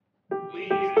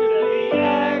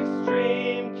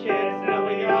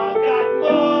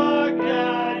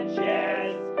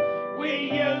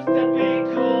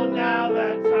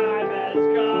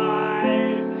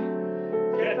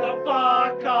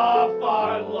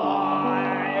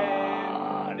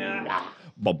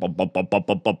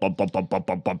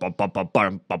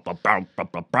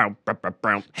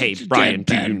Hey, Brian,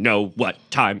 do you know what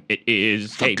time it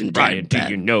is? Hey, Brian, do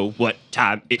you know what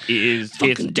time it is?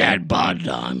 Fucking DadBod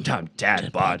time.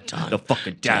 DadBod time. The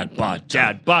fucking DadBod.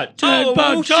 DadBod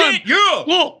Oh, time. shit, yeah!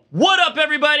 Whoa. What up,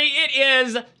 everybody? It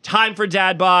is time for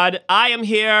DadBod. I am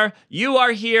here. You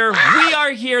are here. We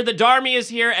are here. The Darmy is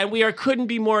here, and we couldn't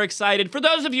be more excited. For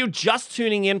those of you just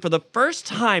tuning in for the first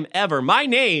time ever, my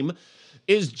name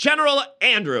is General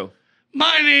Andrew.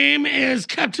 My name is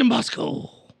Captain Bosco.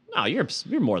 No, you're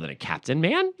more than a captain,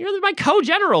 man. You're my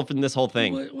co-general in this whole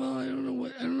thing. Well, I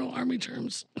don't know army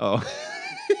terms. Oh.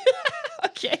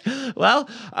 Okay. Well,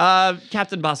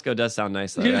 Captain Bosco does sound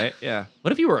nice, though, right? Yeah.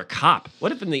 What if you were a cop?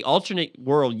 What if in the alternate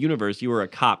world universe you were a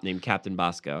cop named Captain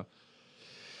Bosco?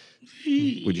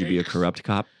 Would you be a corrupt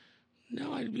cop?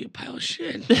 No, I'd be a pile of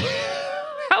shit.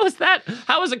 How is that?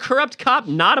 How is a corrupt cop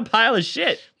not a pile of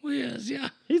shit? Well, yes, yeah.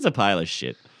 He's a pile of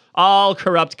shit. All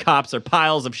corrupt cops are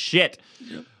piles of shit.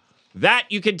 Yep. That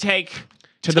you can take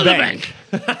to the bank.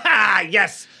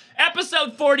 Yes.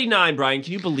 Episode 49, Brian.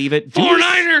 Can you believe it?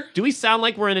 Do we sound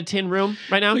like we're in a tin room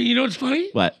right now? But you know what's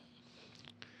funny? What?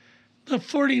 The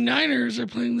 49ers are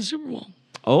playing the Super Bowl.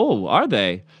 Oh, are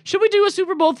they? Should we do a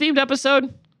Super Bowl themed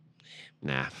episode?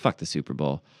 Nah, fuck the Super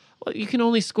Bowl. Well, you can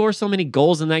only score so many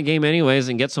goals in that game anyways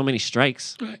and get so many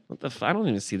strikes. Right. I don't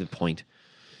even see the point.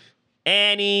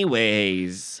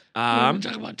 Anyways. We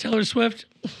talk about Taylor Swift.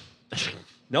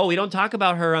 No, we don't talk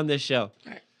about her on this show. All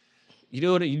right. You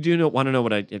do want to know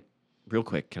what real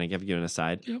quick, can I give you an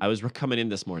aside? Yep. I was coming in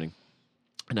this morning,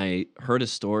 and I heard a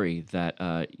story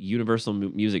that Universal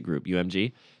Music Group,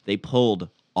 UMG, they pulled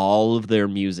all of their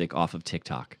music off of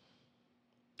TikTok.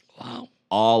 Wow.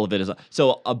 All of it is.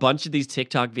 So a bunch of these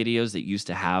TikTok videos that used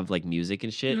to have like music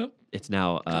and shit, Yep. it's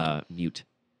now mute.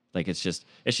 Like it's just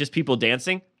people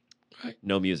dancing, Right.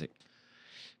 no music.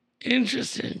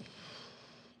 Interesting.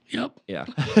 Yep. Yeah.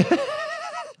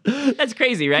 That's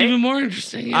crazy, right? Even more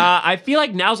interesting. Yeah. I feel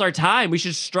like now's our time. We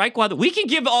should strike while we can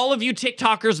give all of you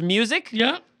TikTokers music.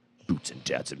 Yeah. Boots and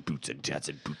dads and boots and dads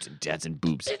and boots and dads and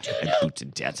boobs and boots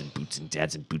and dads and boots and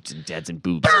dads and boots and dads and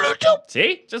boobs.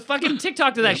 See? Just fucking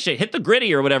TikTok to that shit. Hit the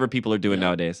gritty or whatever people are doing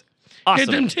nowadays. Awesome.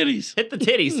 Hit them titties. Hit the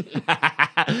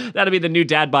titties. That'll be the new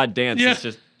DadBod dance. Yeah. It's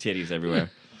just titties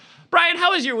everywhere. Brian,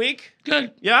 how was your week?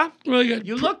 Good. Yeah? Really good.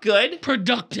 You look good.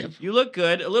 Productive. You look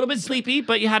good. A little bit sleepy,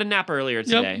 but you had a nap earlier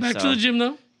today. Yep. Back to the gym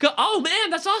though. Oh man,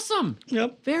 that's awesome.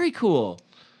 Yep. Very cool.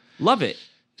 Love it.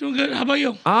 Doing good. How about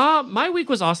you? My week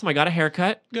was awesome. I got a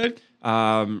haircut. Good.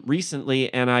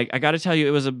 Recently, and I got to tell you,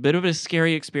 it was a bit of a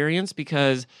scary experience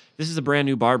because this is a brand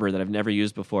new barber that I've never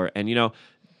used before. And you know,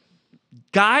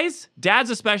 guys, dads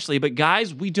especially, but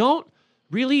guys, we don't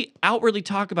really outwardly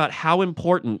talk about how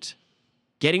important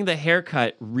getting the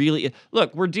haircut really.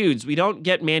 Look, we're dudes. We don't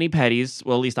get mani-pedis.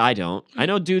 Well, at least I don't. I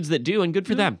know dudes that do, and good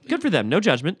for them. Good for them. No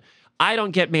judgment. I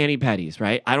don't get mani-pedis,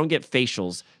 right? I don't get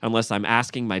facials unless I'm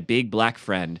asking my big black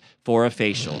friend for a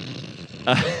facial.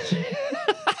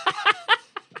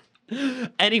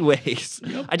 Anyways,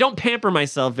 I don't pamper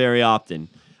myself very often.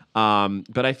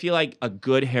 But I feel like a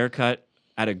good haircut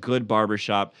at a good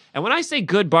barbershop. And when I say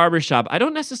good barbershop, I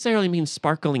don't necessarily mean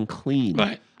sparkling clean.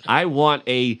 Right. I want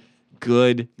a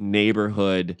good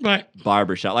neighborhood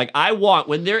barbershop. Like I want,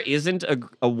 when there isn't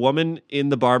a woman in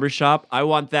the barbershop, I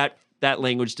want that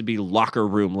language to be locker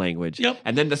room language. Yep.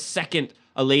 And then the second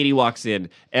a lady walks in,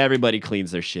 everybody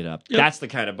cleans their shit up. Yep. That's the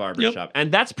kind of barbershop. Yep.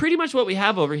 And that's pretty much what we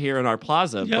have over here in our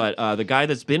plaza. Yep. But the guy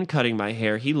that's been cutting my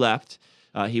hair, he left.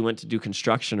 He went to do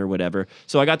construction or whatever.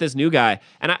 So I got this new guy,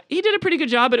 and he did a pretty good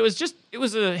job, but it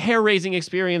was a hair-raising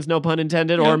experience, no pun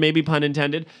intended, or maybe pun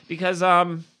intended, because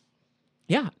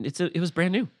it was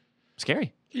brand new.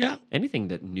 Scary. Yeah. Anything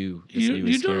that new is new You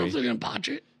is don't know scary. if they're gonna botch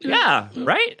it. Yeah,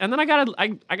 right? And then I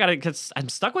gotta, cause I'm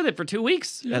stuck with it for 2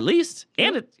 weeks at least.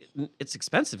 And it's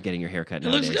expensive getting your haircut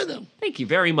nowadays. It looks good though. Thank you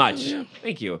very much. Yeah.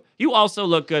 Thank you. You also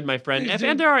look good, my friend. Thanks,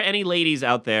 And there are any ladies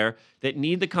out there that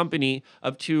need the company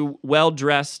of two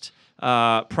well-dressed,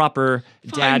 proper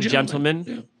Fine dad gentlemen.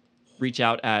 gentlemen, reach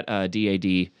out at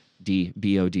DadBodBand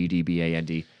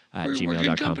at We're gmail.com.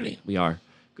 good company. We are.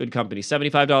 Good company.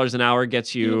 $75 an hour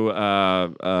gets you...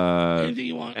 Anything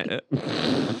you want.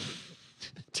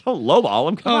 Don't lowball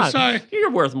him. Come Oh, on. sorry. You're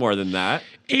worth more than that.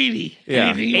 80. Yeah.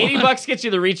 Anything you 80 want. bucks gets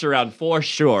you the reach around for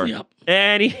sure. Yep.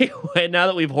 Anyway, now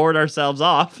that we've whored ourselves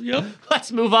off,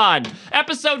 let's move on.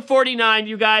 Episode 49,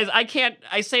 you guys.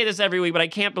 I say this every week, but I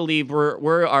can't believe we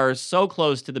are so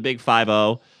close to the big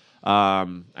 5-0.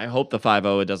 I hope the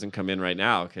 5-0 doesn't come in right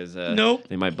now because Nope.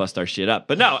 they might bust our shit up.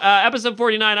 But no, episode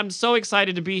 49, I'm so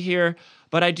excited to be here.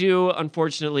 But I do,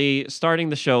 unfortunately, starting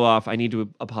the show off, I need to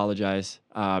apologize.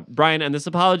 Brian, and this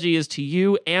apology is to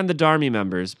you and the Darmy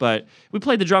members, but we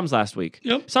played the drums last week.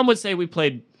 Yep. Some would say we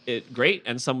played it great,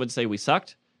 and some would say we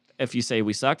sucked. If you say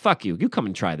we suck, fuck you. You come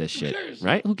and try this shit, cares?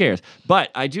 right? Who cares?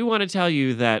 But I do want to tell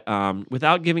you that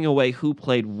without giving away who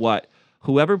played what,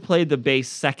 whoever played the bass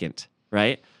second,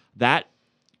 right? That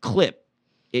clip,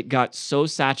 it got so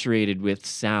saturated with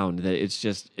sound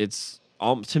that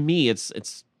to me,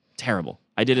 it's terrible.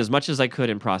 I did as much as I could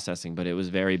in processing, but it was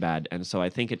very bad. And so I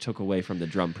think it took away from the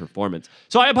drum performance.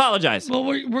 So I apologize. Well,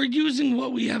 we're using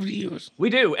what we have to use.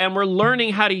 We do, and we're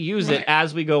learning how to use it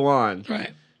as we go on. Right.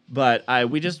 But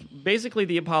basically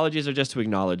the apologies are just to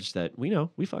acknowledge that we know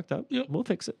we fucked up. Yep. We'll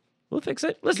fix it.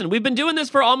 Listen, we've been doing this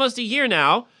for almost a year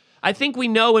now. I think we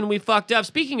know when we fucked up.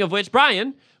 Speaking of which,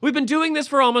 Brian, we've been doing this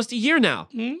for almost a year now.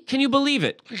 Can you believe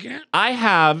it? I can't. I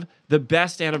have the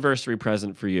best anniversary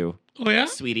present for you. Oh, yeah?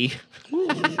 Sweetie.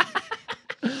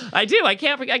 I do. I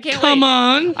can't wait. Come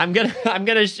on.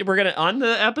 We're gonna on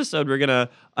the episode, we're gonna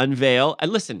unveil.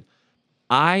 And listen,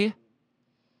 I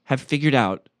have figured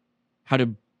out how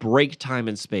to break time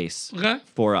and space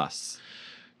for us.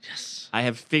 Yes. I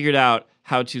have figured out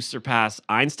how to surpass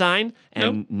Einstein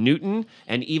and Newton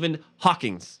and even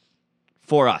Hawking's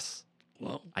for us.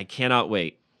 Well, I cannot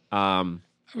wait. are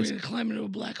we going to climb into a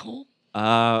black hole?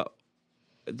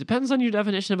 It depends on your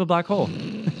definition of a black hole.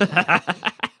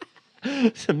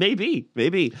 Maybe.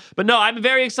 But no, I'm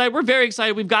very excited. We're very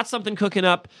excited. We've got something cooking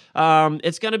up.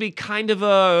 It's going to be kind of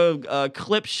a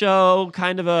clip show,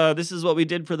 this is what we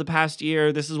did for the past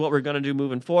year. This is what we're going to do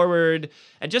moving forward.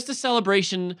 And just a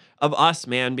celebration of us,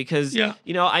 man, because,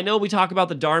 I know we talk about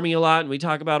the Darmy a lot and we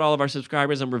talk about all of our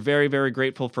subscribers, and we're very, very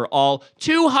grateful for all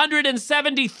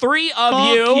 273 of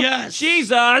you. Yes.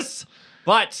 Jesus.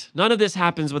 But none of this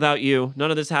happens without you. None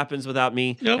of this happens without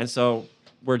me. Yep. And so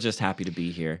we're just happy to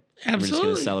be here. We're just going to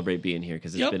Absolutely. celebrate being here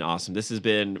because it's been awesome. This has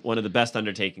been one of the best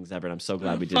undertakings ever, and I'm so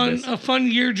glad we did this. A fun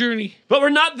year journey. But we're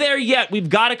not there yet. We've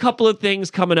got a couple of things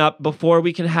coming up before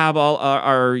we can have all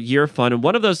our year fun. And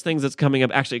one of those things that's coming up,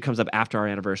 actually it comes up after our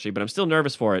anniversary, but I'm still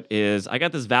nervous for it, is I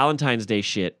got this Valentine's Day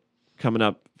shit coming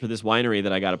up for this winery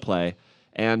that I got to play.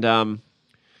 And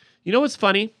you know what's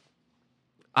funny?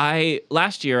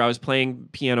 Last year I was playing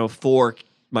piano for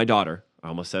my daughter. I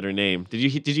almost said her name. Did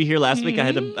you hear last week? I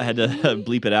had to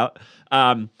bleep it out.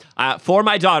 For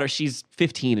my daughter, she's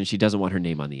 15 and she doesn't want her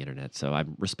name on the internet, so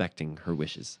I'm respecting her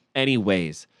wishes.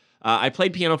 Anyways, I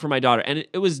played piano for my daughter, and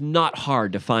it was not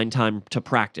hard to find time to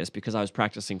practice because I was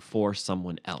practicing for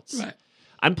someone else. Right.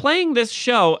 I'm playing this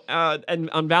show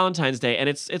on Valentine's Day, and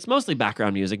it's mostly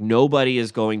background music. Nobody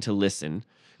is going to listen,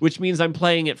 which means I'm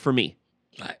playing it for me.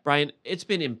 Right. Brian, it's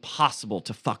been impossible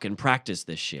to fucking practice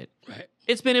this shit. Right.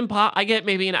 It's been I get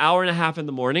maybe an hour and a half in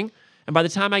the morning, and by the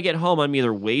time I get home, I'm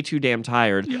either way too damn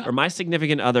tired, or my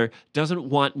significant other doesn't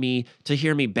want me to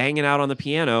hear me banging out on the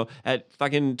piano at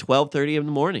fucking 12:30 in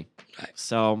the morning. Right.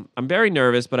 So I'm very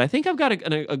nervous, but I think I've got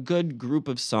a good group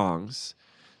of songs.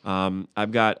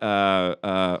 I've got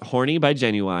 "Horny" by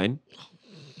Genuine.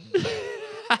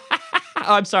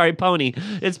 Oh, I'm sorry, Pony.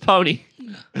 It's Pony.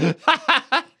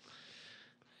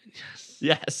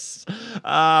 Yes.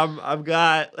 I've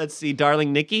got, let's see,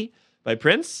 Darling Nikki by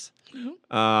Prince.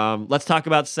 Let's Talk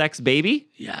About Sex, Baby.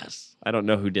 Yes. I don't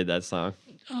know who did that song.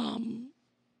 Why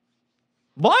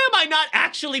am I not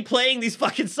actually playing these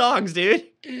fucking songs, dude?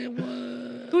 It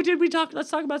was Who did we talk? Let's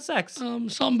Talk About Sex.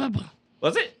 Salt and Pepper.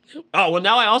 Was it? Yep. Oh, well,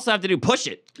 now I also have to do Push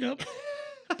It. Yep.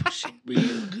 Push it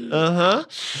real good. Uh-huh.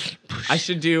 I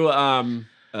should do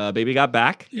Baby Got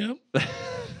Back. Yep.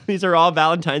 These are all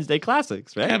Valentine's Day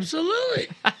classics, right? Absolutely.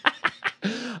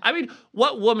 I mean,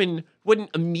 what woman wouldn't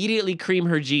immediately cream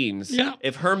her jeans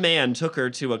if her man took her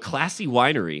to a classy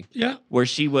winery where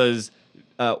she was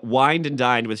wined and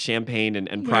dined with champagne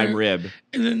and prime rib?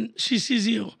 And then she sees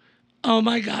you. Oh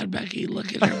my God, Becky,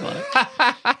 look at her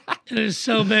butt. It is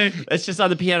so big. It's just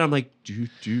on the piano. I'm like, do,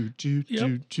 do, do,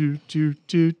 do, do, do,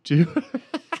 do, do.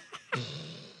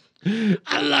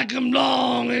 I like them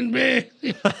long and big.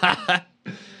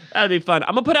 That'd be fun.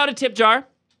 I'm going to put out a tip jar.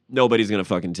 Nobody's going to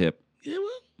fucking tip. Yeah,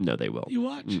 well, No, they will. you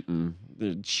watch.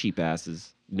 They're cheap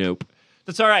asses. Nope.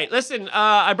 That's all right. Listen,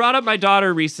 I brought up my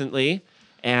daughter recently,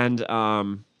 and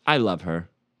I love her.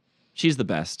 She's the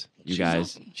best, you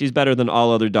guys. Awesome. She's better than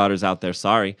all other daughters out there.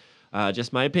 Sorry.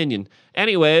 Just my opinion.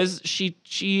 Anyways, she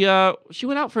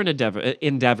went out for an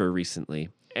endeavor recently.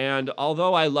 And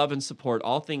although I love and support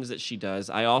all things that she does,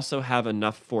 I also have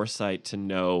enough foresight to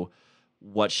know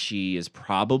what she is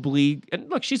probably, and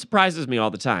look, she surprises me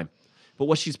all the time, but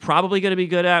what she's probably going to be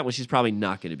good at, what she's probably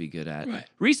not going to be good at. Right.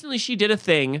 Recently, she did a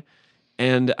thing,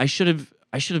 and I should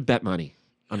have bet money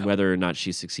on whether or not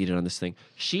she succeeded on this thing.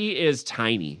 She is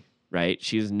tiny, right?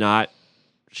 She's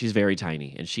very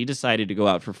tiny, and she decided to go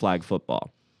out for flag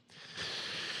football.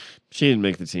 She didn't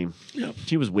make the team. Yep.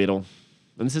 She was whittle.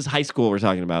 And this is high school we're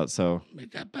talking about, so.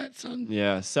 Make that bet, son.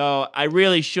 Yeah, so I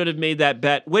really should have made that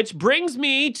bet, which brings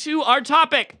me to our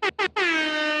topic.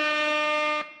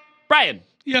 Brian,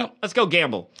 Yep. let's go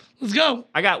gamble. Let's go.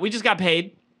 We just got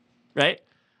paid, right?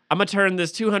 I'm going to turn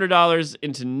this $200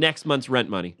 into next month's rent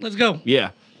money. Let's go.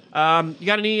 Yeah. You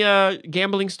got any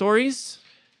gambling stories?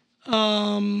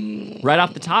 Right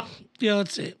off the top? Yeah,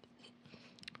 let's see.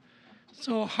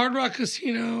 So Hard Rock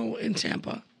Casino in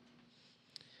Tampa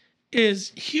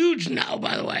is huge now,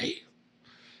 by the way.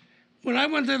 When I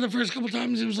went there the first couple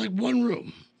times, it was like one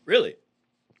room. Really?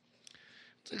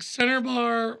 It's like center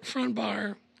bar, front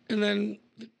bar, and then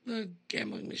the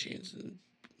gambling machines. And,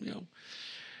 you know,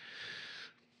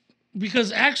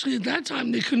 because actually at that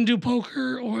time they couldn't do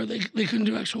poker or they couldn't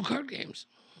do actual card games.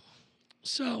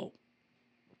 So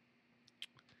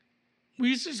we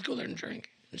used to just go there and drink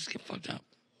and just get fucked up.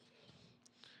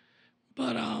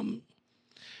 But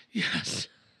yes.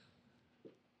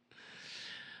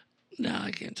 No,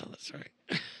 I can't tell that story.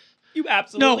 You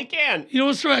absolutely can. You know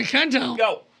what story I can tell?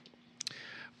 Go.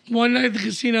 One night at the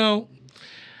casino,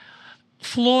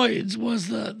 Floyd's was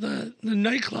the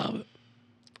nightclub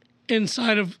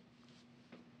inside of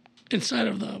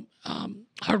the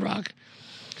Hard Rock,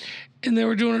 and they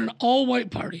were doing an all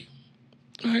white party,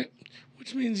 right?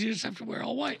 Which means you just have to wear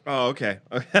all white. Oh, okay.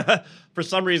 For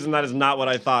some reason, that is not what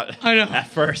I thought. I know. At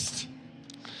first.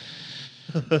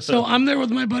 So I'm there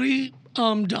with my buddy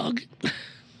Doug.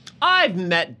 I've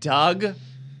met Doug.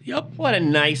 Yep. What a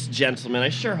nice gentleman. I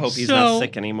sure hope he's not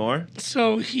sick anymore.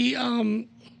 So he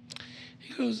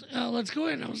goes, let's go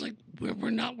in. I was like, we're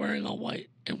not wearing all white,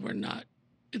 and we're not.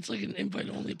 It's like an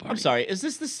invite-only party. I'm sorry. Is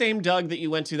this the same Doug that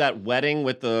you went to that wedding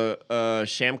with the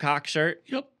Shamcock shirt?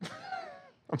 Yep.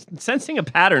 I'm sensing a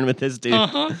pattern with this dude.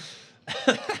 Uh-huh.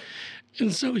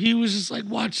 And so he was just like,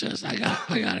 watch this. I got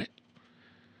it.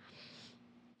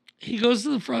 He goes to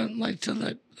the front, like to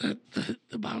the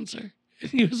bouncer. And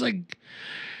he was like,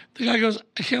 the guy goes,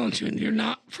 I can't let you in. You're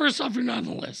not, first off, you're not on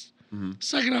the list. Mm-hmm.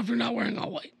 Second off, you're not wearing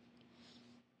all white.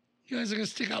 You guys are going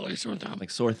to stick out like a sore thumb. Like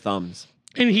sore thumbs.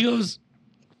 And he goes,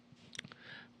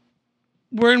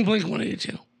 we're in Blink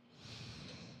 182.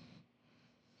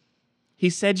 He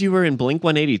said you were in Blink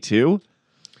 182?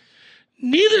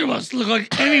 Neither of us look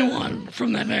like anyone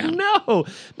from that band. No,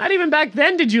 not even back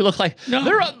then did you look like... No.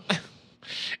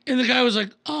 And the guy was like,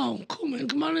 oh, cool, man,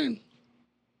 come on in.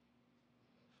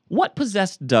 What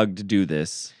possessed Doug to do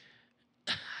this?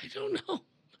 I don't know.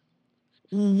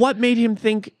 What made him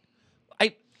think...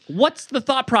 What's the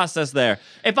thought process there?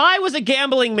 If I was a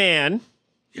gambling man,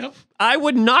 yep, I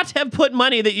would not have put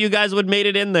money that you guys would made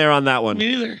it in there on that one.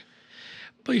 Me neither.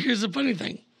 But here's the funny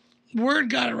thing. Word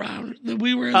got around that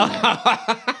we were in there. How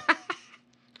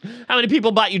many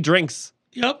people bought you drinks?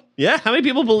 Yep. Yeah? How many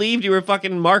people believed you were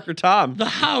fucking Mark or Tom? The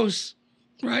house,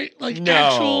 right? Like No.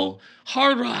 actual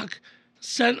Hard Rock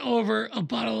sent over a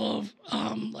bottle of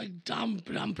like Dom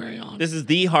Perignon. This is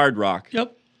the Hard Rock.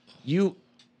 Yep.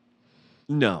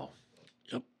 No.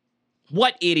 Yep.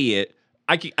 What idiot.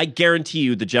 I guarantee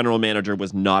you the general manager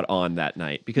was not on that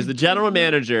night because the general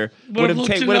manager would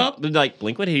have been like,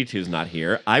 Blink 182 is not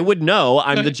here. I would know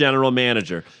I'm the general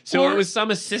manager. So it was some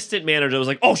assistant manager that was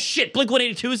like, oh shit, Blink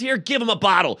 182 is here? Give them a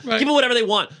bottle. Right. Give them whatever they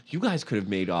want. You guys could have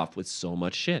made off with so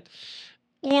much shit.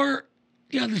 Or,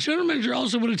 yeah, the general manager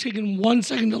also would have taken 1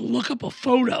 second to look up a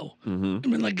photo and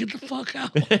been like, get the fuck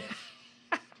out.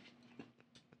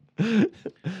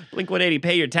 Blink 180,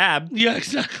 pay your tab. Yeah,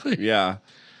 exactly. Yeah.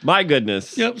 My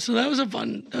goodness. Yep. So that was a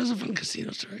fun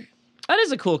casino story. That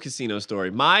is a cool casino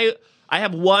story. I've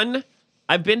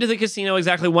been to the casino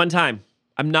exactly one time.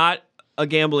 I'm not a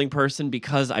gambling person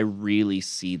because I really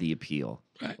see the appeal.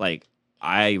 Right. Like,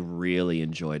 I really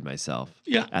enjoyed myself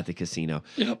at the casino.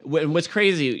 Yep. What's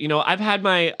crazy, I've had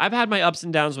my ups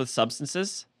and downs with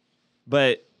substances,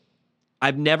 but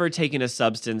I've never taken a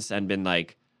substance and been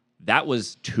like, that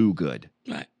was too good.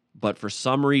 Right. But for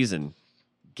some reason,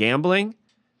 gambling,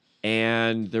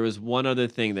 and there was one other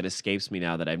thing that escapes me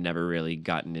now that I've never really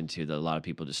gotten into that a lot of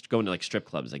people just go into like strip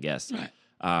clubs, I guess. Right.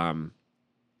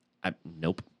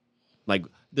 Nope. Like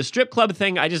the strip club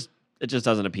thing, it just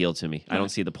doesn't appeal to me. Right. I don't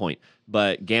see the point.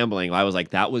 But gambling, I was like,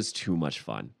 that was too much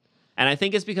fun. And I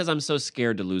think it's because I'm so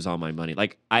scared to lose all my money.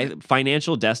 Like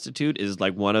financial destitute is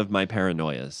like one of my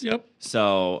paranoias. Yep.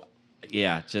 So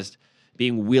yeah, just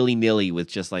being willy-nilly with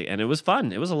just like, and it was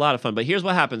fun. It was a lot of fun. But here's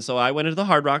what happened. So I went into the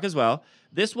Hard Rock as well.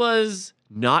 This was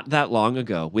not that long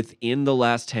ago, within the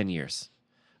last 10 years.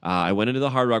 I went into the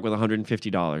Hard Rock with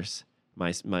 $150,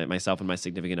 myself and my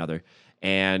significant other,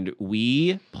 and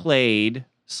we played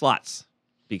slots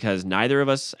because neither of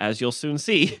us, as you'll soon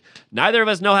see, neither of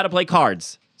us know how to play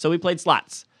cards. So we played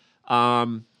slots.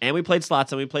 And we played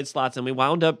slots and we played slots and we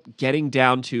wound up getting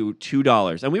down to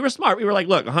 $2. And we were smart. We were like,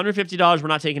 look, $150, we're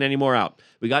not taking any more out.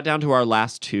 We got down to our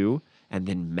last two, and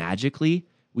then magically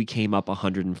we came up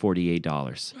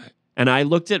 $148. Right. And I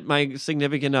looked at my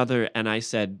significant other and I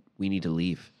said, we need to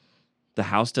leave. The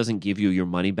house doesn't give you your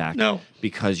money back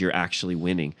because you're actually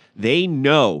winning. They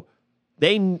know.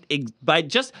 By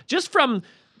just from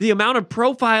the amount of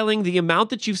profiling, the amount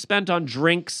that you've spent on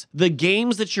drinks, the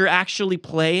games that you're actually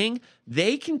playing,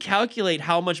 they can calculate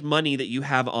how much money that you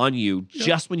have on you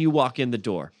just when you walk in the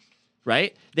door,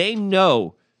 right? They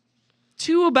know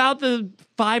to about the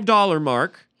 $5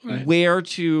 mark where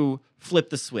to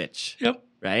flip the switch. Yep.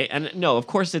 Right? And no, of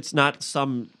course it's not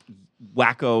some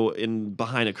wacko in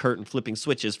behind a curtain flipping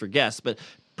switches for guests, but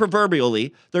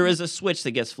proverbially there is a switch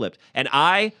that gets flipped. And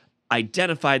I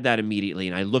identified that immediately,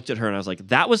 and I looked at her and I was like,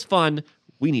 that was fun.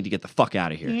 We need to get the fuck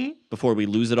out of here before we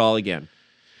lose it all again.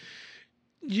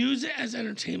 Use it as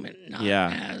entertainment, not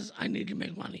as I need to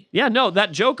make money. Yeah, no,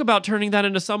 that joke about turning that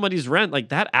into somebody's rent, like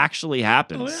that actually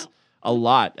happens a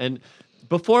lot. And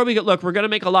before we look, we're going to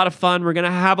make a lot of fun. We're going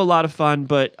to have a lot of fun,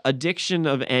 but addiction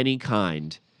of any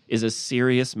kind is a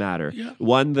serious matter. Yeah.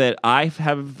 One that I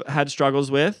have had struggles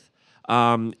with.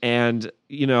 And,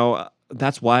 you know,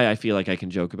 that's why I feel like I can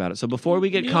joke about it. So before we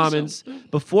get comments,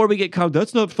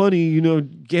 that's not funny. You know,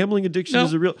 gambling addiction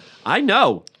is a real... I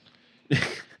know.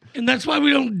 And that's why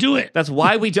we don't do it. That's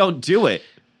why we don't do it.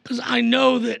 Because I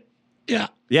know that,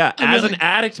 Yeah, as an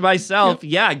addict myself,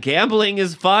 gambling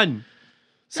is fun.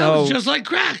 So that was just like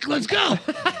crack. Let's go.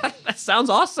 That sounds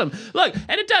awesome. Look,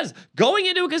 and it does. Going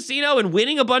into a casino and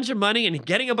winning a bunch of money and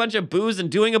getting a bunch of booze and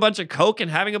doing a bunch of coke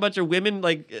and having a bunch of women,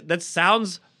 like, that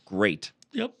sounds great.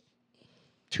 Yep.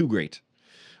 Too great.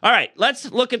 All right,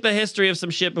 let's look at the history of some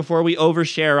shit before we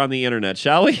overshare on the internet,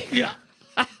 shall we? Yeah.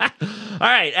 All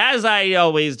right, as I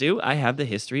always do, I have the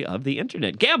history of the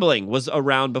internet. Gambling was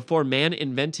around before man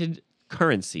invented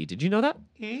currency. Did you know that?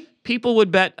 Mm-hmm. People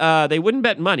would bet, they wouldn't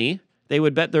bet money. They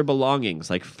would bet their belongings,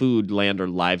 like food, land, or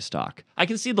livestock. I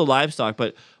can see the livestock,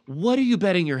 but what are you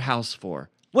betting your house for?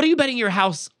 What are you betting your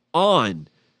house on?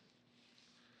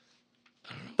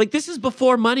 Like, this is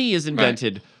before money is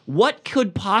invented. Right. What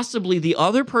could possibly the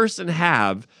other person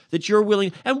have that you're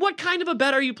willing... And what kind of a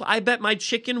bet are you... I bet my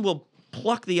chicken will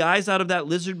pluck the eyes out of that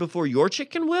lizard before your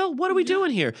chicken will? What are we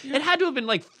doing here? Yeah. It had to have been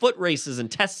like foot races and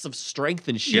tests of strength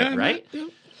and shit, right? Yeah.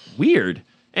 Weird.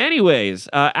 Anyways,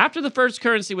 after the first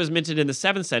currency was minted in the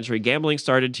 7th century, gambling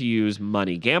started to use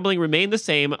money. Gambling remained the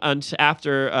same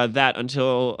after that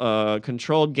until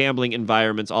controlled gambling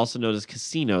environments, also known as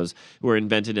casinos, were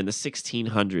invented in the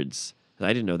 1600s.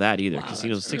 I didn't know that either. Wow,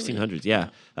 casinos, 1600s,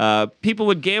 yeah. People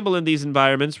would gamble in these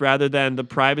environments rather than the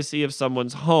privacy of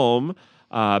someone's home,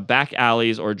 back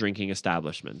alleys, or drinking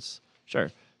establishments.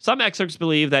 Sure. Some experts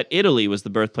believe that Italy was the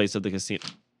birthplace of the casino.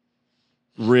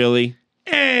 Really?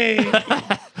 Hey!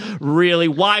 Really?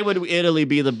 Why would Italy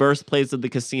be the birthplace of the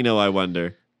casino, I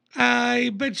wonder?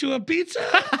 I bet you a pizza.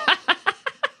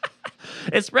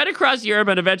 It spread across Europe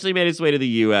and eventually made its way to the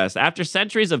U.S. After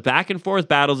centuries of back-and-forth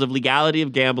battles of legality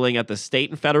of gambling at the state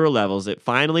and federal levels, it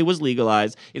finally was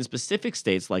legalized in specific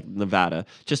states like Nevada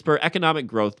to spur economic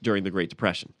growth during the Great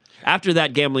Depression. After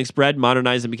that, gambling spread,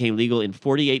 modernized, and became legal in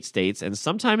 48 states, and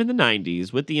sometime in the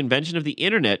 90s, with the invention of the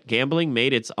internet, gambling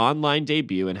made its online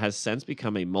debut and has since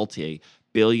become a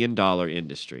multi-billion-dollar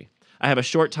industry. I have a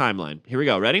short timeline. Here we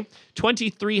go. Ready?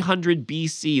 2300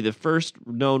 BC, the first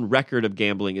known record of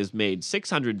gambling is made.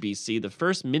 600 BC, the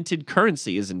first minted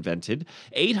currency is invented.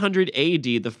 800 AD,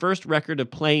 the first record of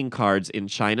playing cards in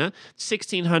China.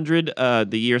 1600,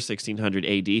 the year 1600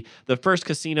 AD, the first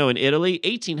casino in Italy.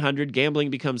 1800,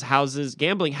 gambling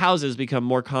houses become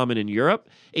more common in Europe.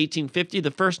 1850,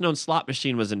 the first known slot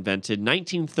machine was invented.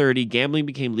 1930, gambling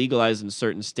became legalized in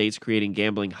certain states, creating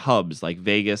gambling hubs like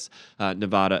Vegas,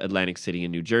 Nevada, Atlantic City,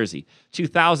 and New Jersey.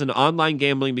 2000, online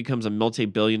gambling becomes a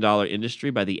multi-billion-dollar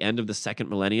industry by the end of the second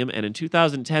millennium, and in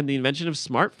 2010, the invention of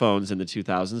smartphones in the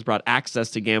 2000s brought access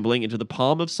to gambling into the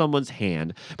palm of someone's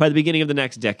hand by the beginning of the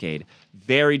next decade.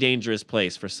 Very dangerous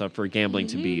place for gambling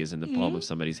to be is in the palm of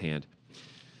somebody's hand.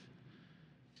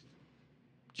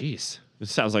 Jeez. It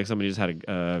sounds like somebody just had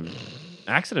a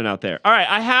accident out there. All right,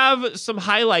 I have some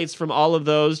highlights from all of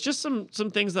those. Just some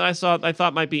things that I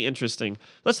thought might be interesting.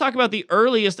 Let's talk about the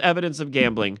earliest evidence of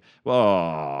gambling.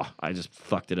 Oh, I just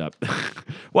fucked it up.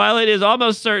 While it is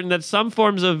almost certain that some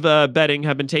forms of betting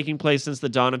have been taking place since the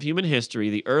dawn of human history,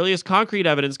 the earliest concrete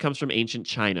evidence comes from ancient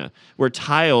China, where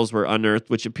tiles were unearthed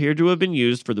which appear to have been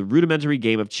used for the rudimentary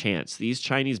game of chance. These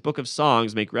Chinese Book of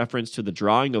Songs make reference to the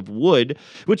drawing of wood,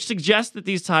 which suggests that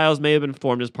these tiles may have been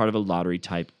formed as part of a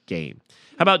lottery-type game.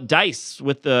 How about dicing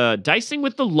with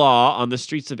the law on the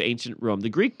streets of ancient Rome? The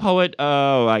Greek poet,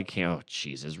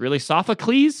 Jesus, really?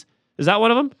 Sophocles? Is that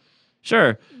one of them?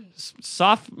 Sure.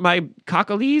 My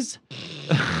cockles?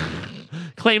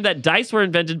 Claimed that dice were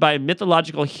invented by a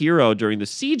mythological hero during the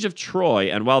siege of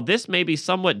Troy, and while this may be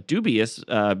somewhat dubious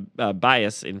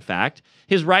bias, in fact,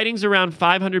 his writings around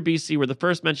 500 BC were the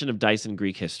first mention of dice in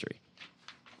Greek history.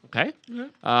 Okay.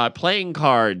 Yeah. Playing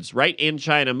cards, right in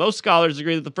China. Most scholars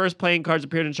agree that the first playing cards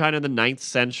appeared in China in the 9th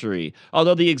century.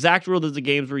 Although the exact rules of the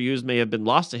games were used may have been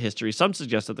lost to history, some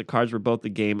suggest that the cards were both the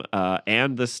game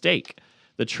and the stake.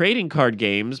 The trading card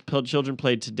games children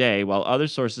played today, while other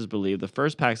sources believe the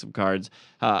first packs of cards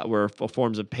were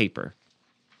forms of paper.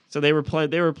 So they were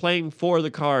playing for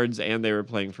the cards and they were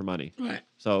playing for money. Right.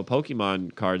 So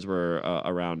Pokemon cards were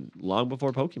around long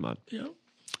before Pokemon. Yeah.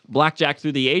 Blackjack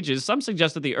through the ages. Some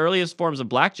suggest that the earliest forms of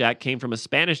blackjack came from a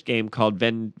Spanish game called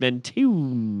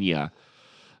Ventunia,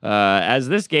 as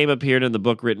this game appeared in the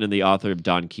book written in the author of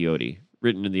Don Quixote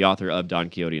in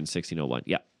 1601.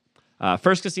 Yeah.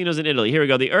 First casinos in Italy. Here we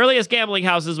go. The earliest gambling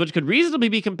houses, which could reasonably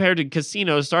be compared to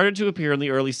casinos, started to appear in the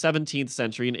early 17th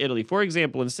century in Italy. For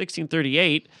example, in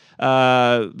 1638,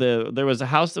 there was a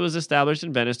house that was established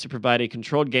in Venice to provide a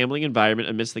controlled gambling environment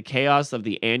amidst the chaos of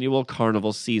the annual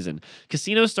carnival season.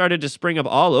 Casinos started to spring up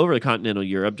all over continental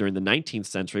Europe during the 19th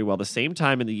century, while at the same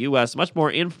time in the U.S., much more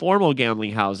informal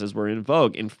gambling houses were in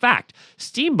vogue. In fact,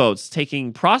 steamboats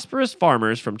taking prosperous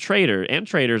farmers from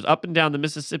traders up and down the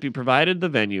Mississippi provided the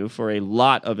venue for a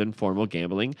lot of informal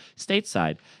gambling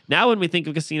stateside. Now, when we think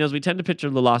of casinos, we tend to picture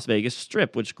the Las Vegas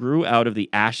Strip, which grew out of the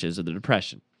ashes of the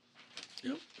Depression.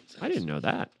 Yep. I didn't know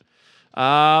that.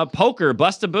 Poker,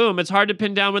 bust a boom. It's hard to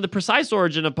pin down the precise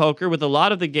origin of poker. With a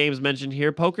lot of the games mentioned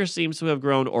here, poker seems to have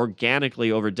grown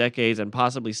organically over decades and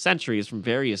possibly centuries from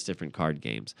various different card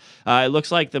games. It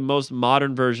looks like the most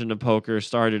modern version of poker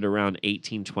started around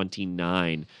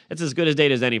 1829. It's as good a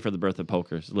date as any for the birth of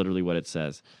poker, is literally what it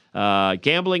says.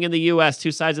 Gambling in the U.S.,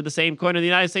 two sides of the same coin. In the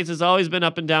United States has always been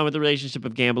up and down with the relationship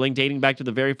of gambling, dating back to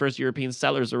the very first European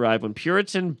settlers arrived when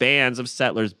Puritan bands of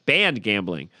settlers banned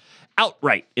gambling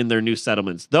outright in their new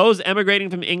settlements. Those emigrating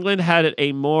from England had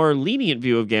a more lenient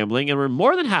view of gambling and were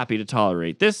more than happy to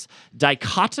tolerate. This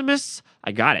dichotomous,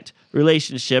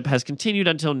 relationship has continued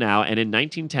until now, and in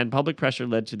 1910, public pressure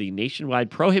led to the nationwide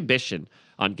prohibition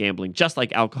on gambling, just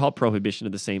like alcohol prohibition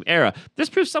of the same era. This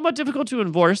proved somewhat difficult to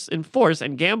enforce,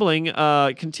 and gambling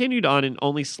continued on in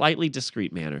only slightly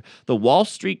discreet manner. The Wall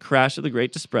Street crash of the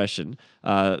Great Depression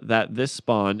that this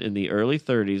spawned in the early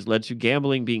 30s led to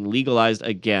gambling being legalized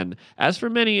again. As for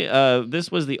many,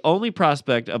 this was the only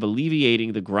prospect of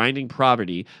alleviating the grinding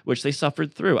poverty which they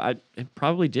suffered through. It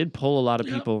probably did pull a lot of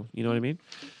people, you know what I mean?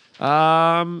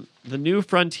 The new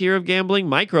frontier of gambling,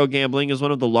 micro gambling, is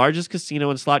one of the largest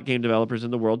casino and slot game developers in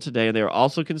the world today, and they are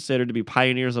also considered to be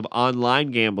pioneers of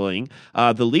online gambling.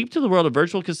 The leap to the world of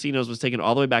virtual casinos was taken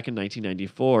all the way back in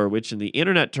 1994, which in the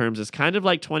internet terms is kind of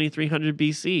like 2300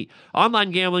 BC.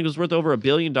 Online gambling was worth over $1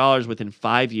 billion within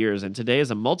 5 years, and today is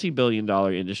a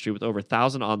multi-billion-dollar industry with over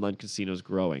 1,000 online casinos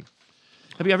growing.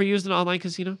 Have you ever used an online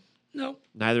casino? No.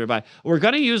 Neither have I. We're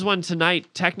going to use one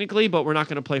tonight, technically, but we're not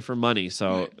going to play for money.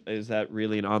 So Is that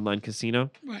really an online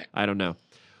casino? Right. I don't know.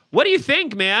 What do you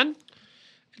think, man?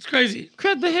 It's crazy.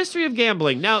 The history of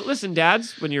gambling. Now, listen,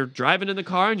 dads, when you're driving in the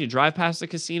car and you drive past the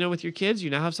casino with your kids, you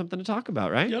now have something to talk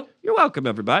about, right? Yep. You're welcome,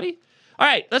 everybody. All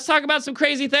right, let's talk about some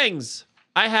crazy things.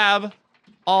 I have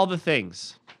all the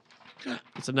things. Okay.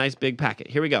 It's a nice big packet.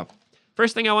 Here we go.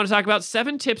 First thing I want to talk about,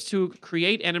 7 tips to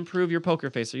create and improve your poker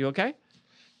face. Are you okay?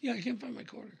 Yeah, I can't find my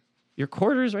quarter. Your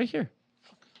quarter is right here.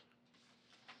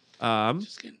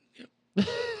 Just kidding. Yep.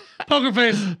 Poker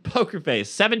face. Poker face.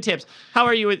 7 tips. How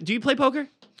are you? Do you play poker?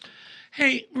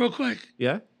 Hey, real quick.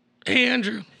 Yeah? Hey,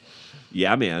 Andrew.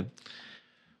 Yeah, man.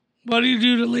 What do you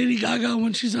do to Lady Gaga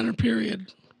when she's on her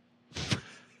period?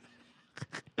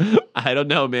 I don't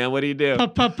know, man. What do you do?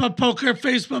 Poker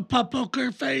face,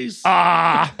 poker face.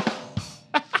 Ah!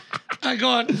 Go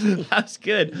on. That's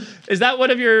good. Is that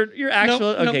one of your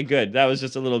actual? Nope, okay, good. That was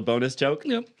just a little bonus joke.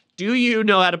 Yep. Do you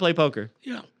know how to play poker?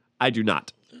 Yeah. I do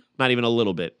not. Not even a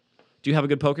little bit. Do you have a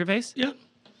good poker face? Yeah.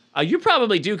 You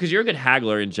probably do because you're a good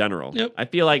haggler in general. Yep. I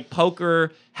feel like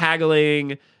poker,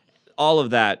 haggling, all of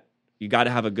that, you got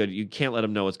to have you can't let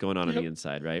them know what's going on the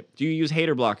inside, right? Do you use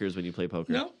hater blockers when you play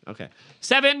poker? No. Okay.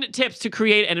 7 tips to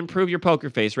create and improve your poker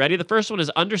face. Ready? The first one is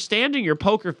understanding your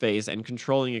poker face and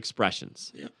controlling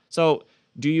expressions. Yep. So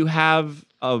do you have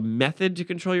a method to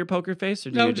control your poker face?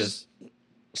 Or do you just...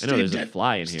 I know there's a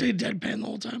fly in here. Stay deadpan the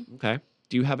whole time. Okay.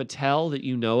 Do you have a tell that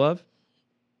you know of?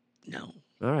 No.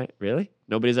 All right. Really?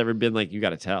 Nobody's ever been like, you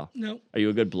got to tell. No. Are you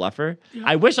a good bluffer? Yeah.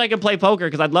 I wish I could play poker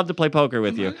because I'd love to play poker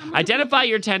with you. Identify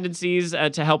your tendencies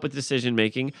to help with decision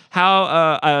making.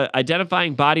 How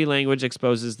identifying body language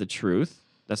exposes the truth.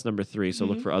 That's number 3. So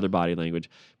look for other body language.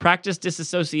 Practice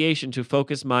disassociation to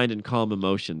focus mind and calm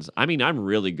emotions. I mean, I'm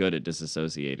really good at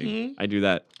disassociating. I do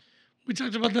that We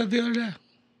talked about that the other day.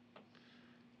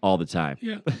 all the time.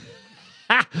 Yeah.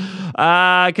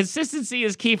 Consistency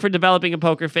is key for developing a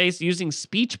poker face. Using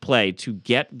speech play to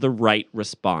get the right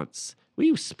response. We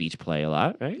use speech play a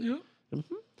lot, right? Yeah.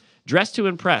 Dress to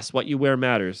impress. What you wear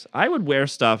matters. I would wear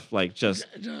stuff like just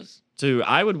It does.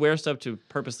 I would wear stuff to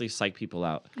purposely psych people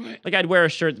out. Right. Like I'd wear a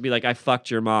shirt to be like, I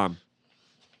fucked your mom.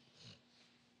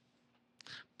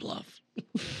 Bluff.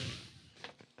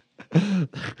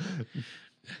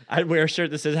 I'd wear a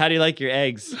shirt that says, how do you like your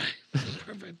eggs?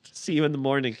 Perfect. See you in the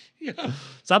morning. Yeah.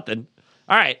 Something.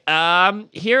 All right.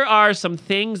 Here are some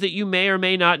things that you may or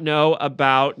may not know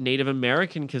about Native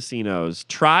American casinos.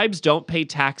 Tribes don't pay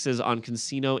taxes on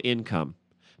casino income,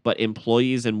 but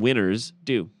employees and winners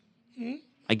do.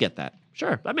 I get that.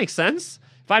 Sure, that makes sense.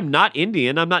 If I'm not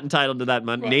Indian, I'm not entitled to that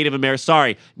money.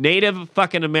 Right. Native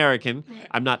fucking American. Right.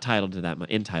 I'm not entitled to that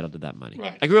money.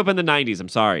 Right. I grew up in the 90s. I'm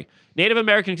sorry. Native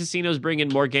American casinos bring in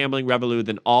more gambling revenue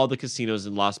than all the casinos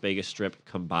in Las Vegas Strip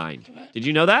combined. Did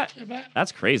you know that? I bet.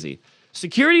 That's crazy.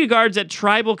 Security guards at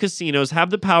tribal casinos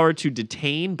have the power to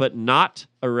detain but not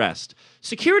arrest.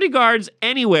 Security guards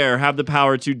anywhere have the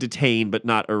power to detain but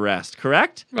not arrest,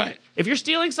 correct? Right. If you're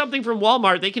stealing something from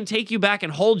Walmart, they can take you back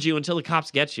and hold you until the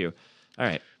cops get you. All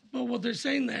right. But what they're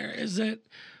saying there is that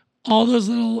all those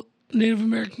little Native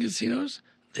American casinos,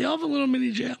 they all have a little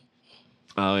mini jail.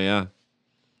 Oh, yeah.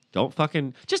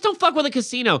 Just don't fuck with a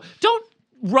casino. Don't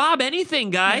rob anything,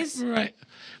 guys. Right.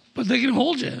 But they can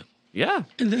hold you. Yeah.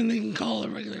 And then they can call the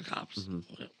regular cops.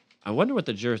 Yeah. I wonder what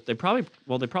they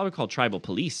probably call tribal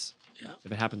police. Yeah.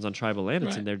 If it happens on tribal land,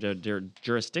 it's in their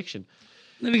jurisdiction.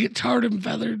 Then they get tarred and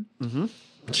feathered.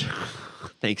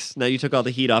 Thanks. Now you took all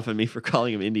the heat off of me for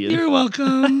calling him Indian. You're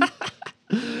welcome.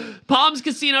 Palms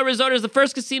Casino Resort is the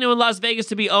first casino in Las Vegas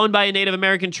to be owned by a Native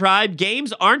American tribe.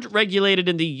 Games aren't regulated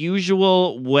in the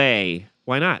usual way.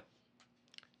 Why not?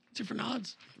 Different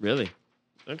odds. Really?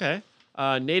 Okay.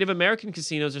 Native American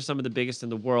casinos are some of the biggest in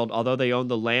the world. Although they own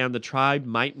the land, the tribe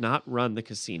might not run the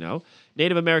casino.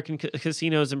 Native American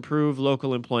casinos improve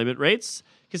local employment rates.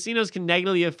 Casinos can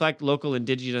negatively affect local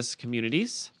indigenous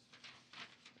communities.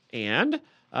 And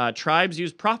tribes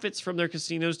use profits from their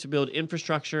casinos to build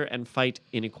infrastructure and fight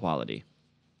inequality.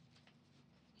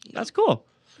 That's cool.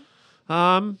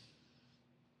 I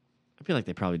feel like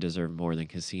they probably deserve more than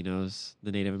casinos,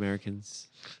 the Native Americans.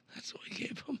 That's what we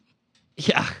gave them.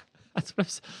 Yeah, that's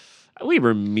what we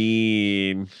were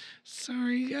mean.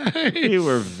 Sorry, guys. We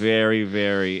were very,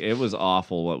 very, it was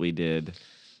awful what we did.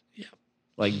 Yeah.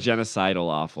 Like genocidal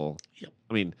awful. Yep.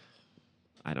 I mean,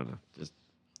 I don't know. Just,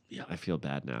 Yeah. I feel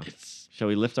bad now. It's Shall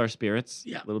we lift our spirits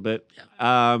Yeah. a little bit? Yeah.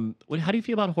 How do you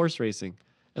feel about horse racing?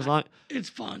 it's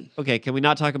fun. Okay, can we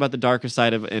not talk about the darker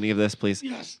side of any of this, please?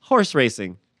 Yes. Horse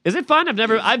racing. Is it fun?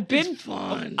 It's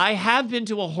fun. I have been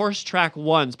to a horse track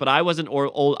once, but I wasn't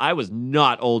old. I was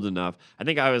not old enough. I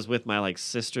think I was with my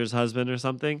sister's husband or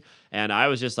something, and I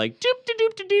was just like doop de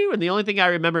doop de doo. And the only thing I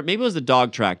remember, maybe it was the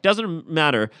dog track. Doesn't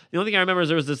matter. The only thing I remember is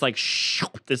there was this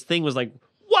this thing was like,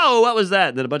 whoa, what was that?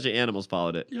 And then a bunch of animals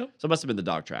followed it. Yep. So it must have been the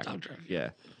dog track. Dog track.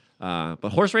 Yeah. But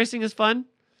horse racing is fun.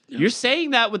 Yeah. You're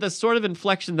saying that with a sort of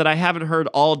inflection that I haven't heard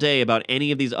all day about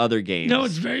any of these other games. No,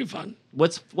 it's very fun.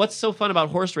 What's so fun about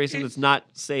horse racing that's not,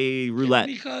 say, roulette?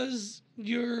 Because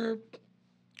you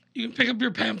can pick up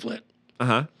your pamphlet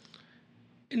Uh-huh.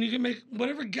 and you can make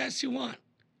whatever guess you want.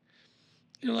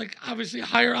 Obviously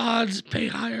higher odds, pay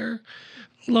higher,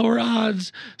 lower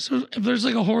odds. So if there's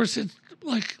a horse, it's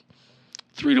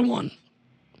 3-1.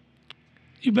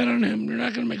 You bet on him, you're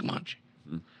not going to make much.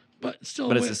 But still,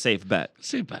 But it's a safe bet.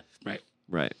 safe bet, right?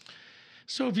 Right.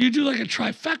 So if you do a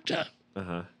trifecta,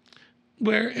 Uh-huh.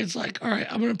 where it's all right,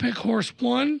 I'm going to pick horse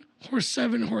 1, horse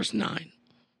 7, horse 9.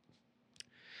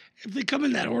 If they come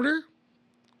in that order,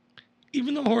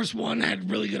 even though horse 1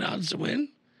 had really good odds to win,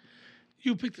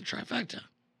 you pick the trifecta.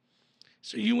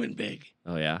 So you win big.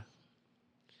 Oh, yeah?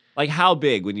 Like how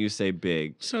big when you say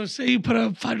big? So say you put a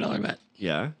 $5 bet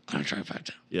Yeah. on a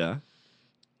trifecta. Yeah.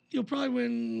 You'll probably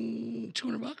win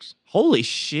 $200. Holy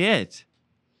shit.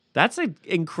 That's an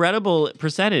incredible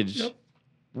percentage. Yep.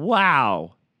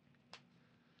 Wow.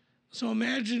 So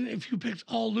imagine if you picked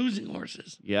all losing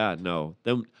horses. Yeah, no.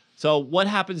 Then so what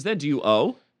happens then? Do you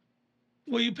owe?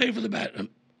 Well, you pay for the bet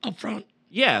up front.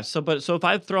 Yeah, so if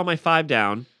I throw my 5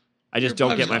 down, I just Your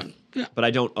don't get five's my gone. Yeah. but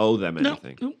I don't owe them No,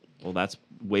 anything. no. Well, that's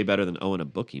way better than owing a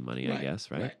bookie money, I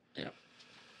guess, right? Yeah.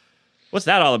 What's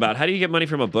that all about? How do you get money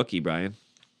from a bookie, Brian?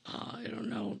 I don't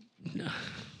know. No.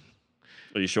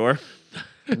 Are you sure?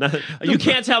 You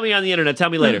can't tell me on the internet. Tell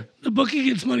me later. The bookie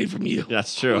gets money from you.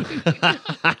 That's true.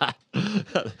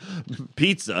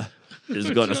 Pizza is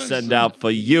going to send out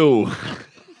for you.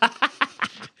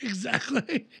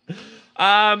 Exactly.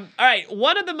 All right.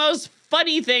 One of the most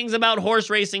funny things about horse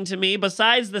racing to me,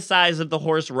 besides the size of the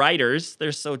horse riders,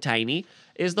 they're so tiny,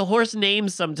 is the horse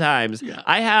names sometimes. Yeah.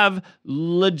 I have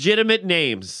legitimate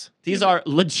names. These are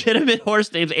legitimate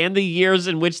horse names and the years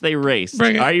in which they raced.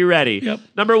 Bring it. Are you ready? Yep.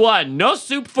 Number 1, No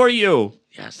Soup for You.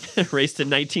 Yes. Raced in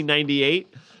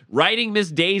 1998. Riding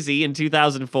Miss Daisy in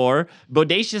 2004.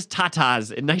 Bodacious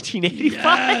Tatas in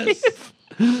 1985. Yes.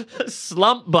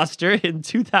 Slump Buster in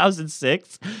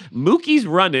 2006. Mookie's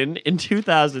Runnin' in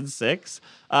 2006.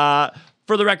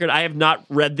 For the record, I have not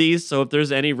read these, so if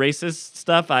there's any racist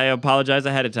stuff, I apologize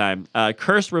ahead of time.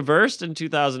 Curse Reversed in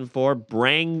 2004.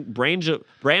 Brangelina.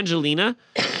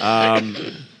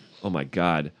 Oh my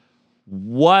God.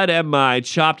 What am I?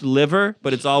 Chopped Liver,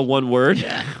 but it's all one word.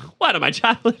 Yeah. What am I?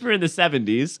 Chopped Liver in the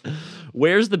 70s.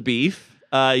 Where's the Beef?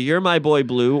 You're My Boy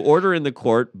Blue. Order in the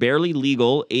Court. Barely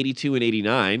Legal, 82 and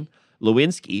 89.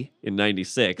 Lewinsky in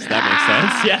 96. That makes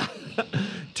sense. Yeah.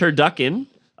 Turducken.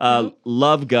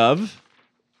 Love Gov.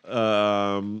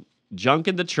 Junk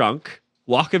in the Trunk.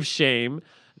 Walk of Shame.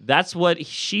 That's What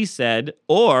She Said.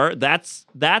 Or That's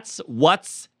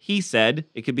What's He Said.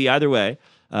 It could be either way.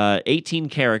 18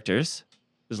 characters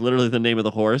is literally the name of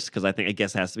the horse because I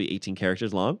guess it has to be 18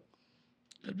 characters long.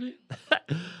 Could be.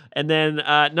 And then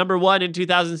number 1 in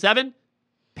 2007,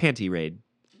 Panty Raid.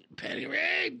 Penny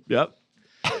Raid. Yep.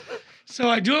 So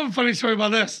I do have a funny story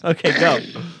about this. Okay, go.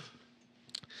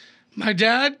 My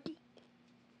dad,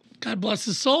 God bless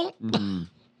his soul,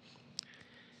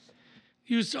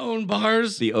 used to own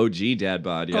bars. The OG dad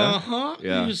bod, yeah? Uh-huh.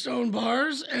 Yeah. He used to own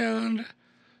bars, and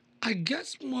I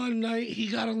guess one night he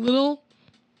got a little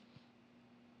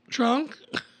drunk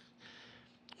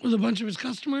with a bunch of his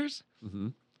customers.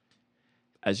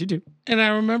 As you do. And I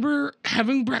remember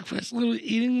having breakfast, literally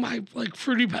eating my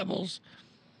Fruity Pebbles,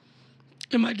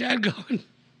 and my dad going,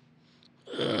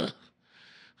 ugh,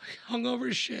 hungover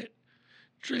as shit,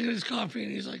 drinking his coffee,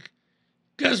 and he's like,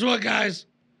 guess what, guys?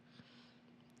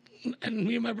 And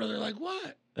me and my brother are like,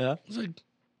 what? Yeah. He's like,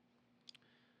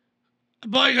 I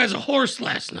bought you guys a horse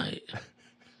last night.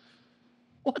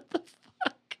 What the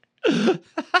fuck?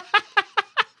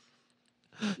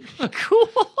 Cool.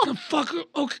 The fuck?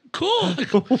 Okay, cool.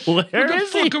 Like, Where what the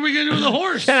is fuck he? are we gonna do with the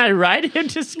horse? Can I ride him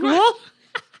to school?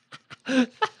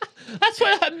 That's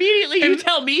what immediately you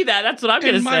tell me that. That's what I'm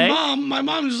going to And say. my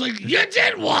mom's like, you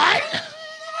did what?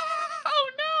 Oh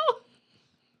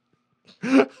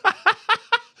no.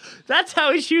 That's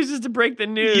how he chooses to break the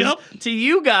news Yep. to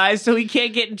you guys so he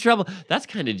can't get in trouble. That's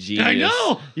kind of genius. I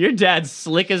know. Your dad's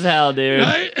slick as hell, dude.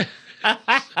 Right?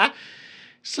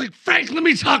 It's like, Frank, let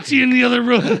me talk to you in the other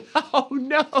room. Oh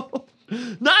no.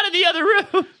 Not in the other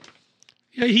room.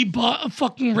 Yeah, he bought a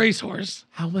fucking racehorse.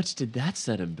 How much did that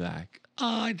set him back?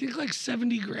 I think like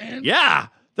 70 grand. Yeah,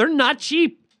 they're not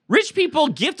cheap. Rich people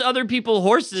gift other people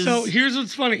horses. So here's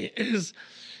what's funny is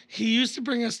he used to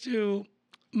bring us to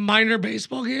minor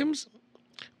baseball games,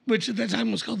 which at that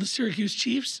time was called the Syracuse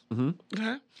Chiefs.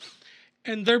 Okay?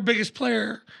 And their biggest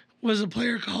player was a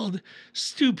player called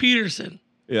Stu Peterson.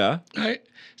 yeah. Right?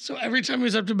 So every time he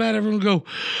was up to bat, everyone would go,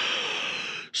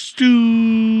 Stu.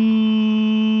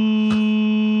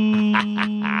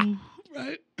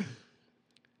 Right?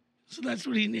 So that's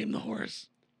what he named the horse.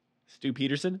 Stu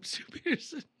Peterson. Stu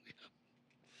Peterson.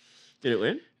 Did it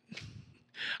win?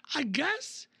 I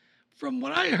guess from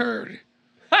what I heard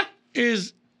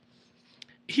is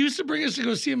he used to bring us to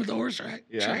go see him at the horse track.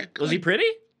 Was he pretty?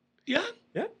 Yeah.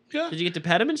 Yeah. Yeah. Did you get to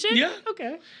pet him and shit? Yeah.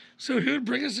 Okay. So he would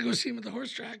bring us to go see him at the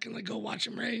horse track and go watch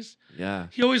him race. Yeah.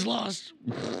 He always lost.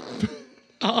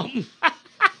 Was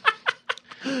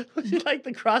he like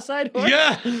the cross-eyed horse?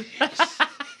 Yeah.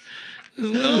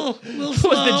 little slow.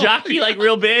 Was the jockey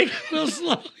real big? Real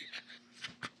slow.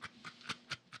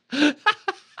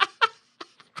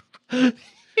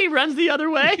 He runs the other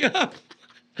way? Yeah.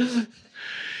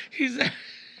 He's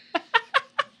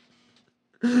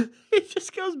It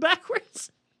just goes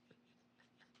backwards.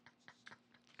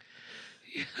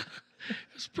 Yeah,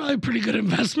 it's probably a pretty good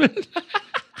investment.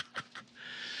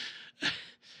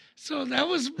 So that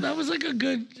was like a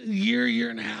good year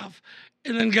and a half.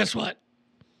 And then guess what?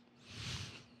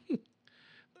 We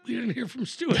didn't hear from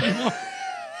Stu anymore.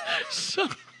 So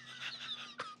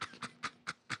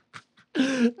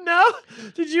No?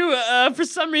 Did you, for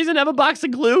some reason, have a box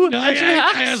of glue no, at your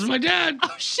house? I asked my dad.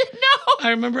 Oh, shit, no! I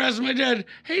remember asking my dad,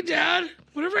 "Hey, Dad,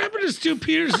 whatever happened to Stu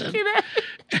Peterson?"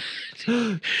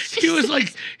 He's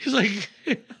like,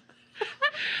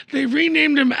 they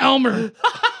renamed him Elmer.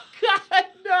 God,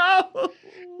 no!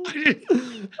 I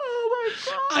didn't, Oh,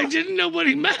 my God. I didn't know what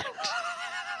he meant.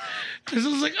 Because I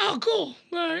was like, "Oh, cool.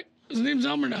 All right. His name's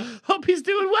Elmer now." Hope he's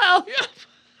doing well. Yeah.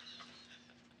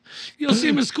 You'll see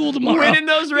him at school tomorrow. Winning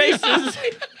those races.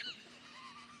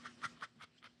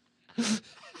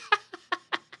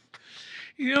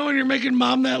 You know when you're making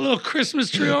Mom that little Christmas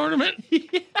tree ornament?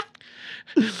 Yeah.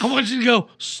 I want you to go,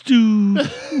 "Stu."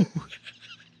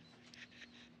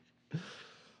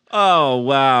 Oh,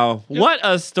 wow. What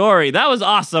a story. That was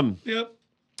awesome. Yep.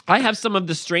 I have some of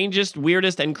the strangest,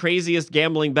 weirdest, and craziest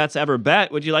gambling bets ever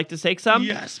bet. Would you like to take some?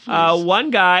 Yes, please.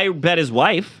 One guy bet his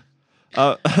wife.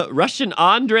 Russian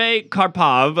Andrei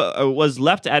Karpov was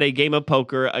left at a game of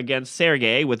poker against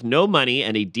Sergei with no money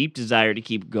and a deep desire to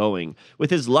keep going. With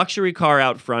his luxury car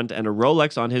out front and a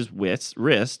Rolex on his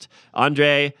wrist,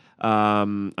 Andrei,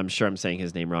 I'm sure I'm saying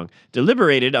his name wrong,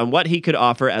 deliberated on what he could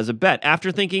offer as a bet.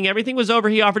 After thinking everything was over,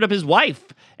 he offered up his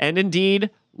wife and indeed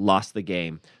lost the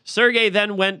game. Sergei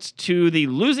then went to the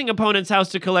losing opponent's house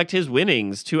to collect his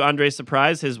winnings. To Andrei's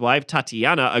surprise, his wife,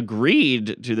 Tatiana,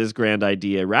 agreed to this grand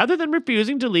idea. Rather than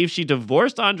refusing to leave, she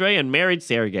divorced Andrei and married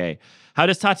Sergei. How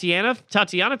does Tatiana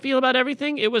feel about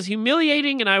everything? It was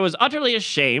humiliating and I was utterly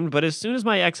ashamed, but as soon as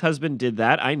my ex-husband did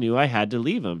that, I knew I had to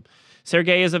leave him.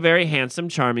 Sergei is a very handsome,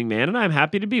 charming man, and I'm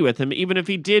happy to be with him, even if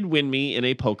he did win me in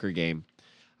a poker game.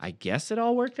 I guess it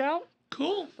all worked out.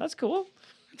 Cool. That's cool.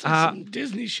 It's like some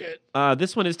Disney shit.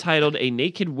 This one is titled A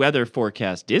Naked Weather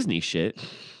Forecast. Disney shit.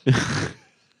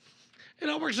 It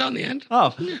all works out in the end.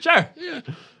 Oh, sure.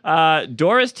 Yeah.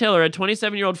 Doris Tiller, a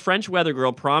 27-year-old French weather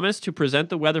girl, promised to present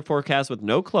the weather forecast with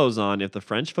no clothes on if the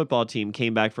French football team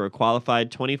came back for a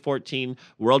qualified 2014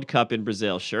 World Cup in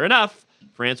Brazil. Sure enough,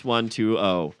 France won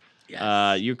 2-0.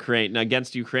 Yes. Ukraine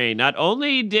against Ukraine. Not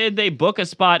only did they book a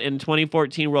spot in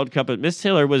 2014 World Cup, but Miss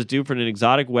Tiller was due for an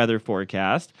exotic weather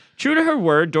forecast. True to her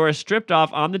word, Doris stripped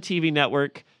off on the TV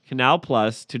network Canal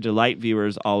Plus to delight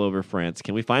viewers all over France.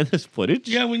 Can we find this footage?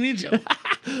 Yeah, we need to.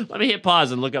 Let me hit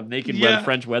pause and look up naked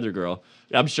French weather girl.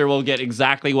 I'm sure we'll get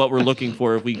exactly what we're looking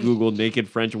for if we Google naked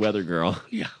French weather girl.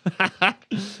 Yeah.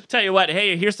 Tell you what,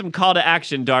 hey, here's some call to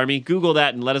action, Darmy. Google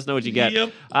that and let us know what you get.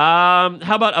 Yep. How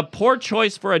about a poor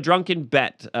choice for a drunken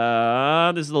bet?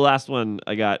 This is the last one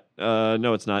I got.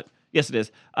 No, it's not. Yes, it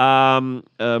is.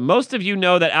 Most of you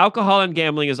know that alcohol and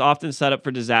gambling is often set up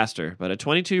for disaster, but a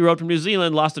 22-year-old from New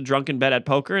Zealand lost a drunken bet at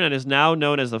poker and is now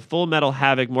known as the Full Metal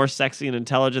Havoc, more sexy and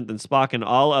intelligent than Spock and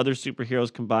all other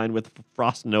superheroes combined with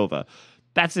Frost Nova.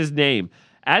 That's his name.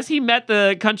 As he met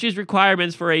the country's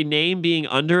requirements for a name being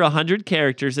under 100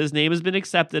 characters, his name has been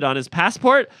accepted on his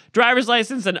passport, driver's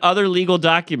license, and other legal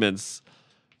documents.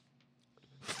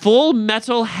 Full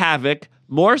Metal Havoc,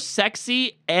 more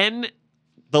sexy and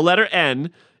the letter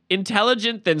N,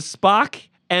 intelligent than Spock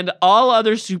and all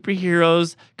other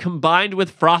superheroes combined with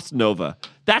Frost Nova.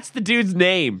 That's the dude's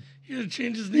name. You had to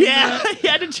change his name to that? He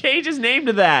had to change his name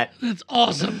to that. That's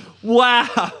awesome.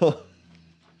 Wow.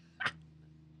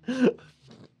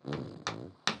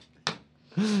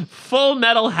 Full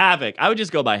Metal Havoc. I would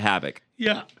just go by Havoc.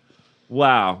 Yeah.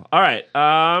 Wow. All right.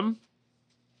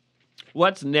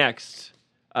 What's next?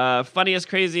 Funniest,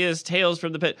 craziest tales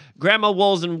from the pit. Grandma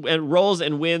rolls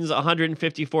and wins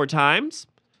 154 times.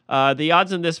 The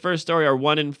odds in this first story are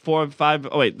 1 in 4 of 5.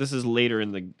 Oh wait, this is later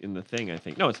in the thing, I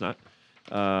think. No, it's not.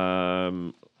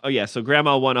 Oh yeah, so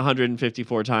Grandma won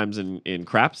 154 times in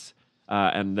craps,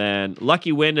 and then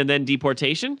lucky win and then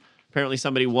deportation. Apparently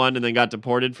somebody won and then got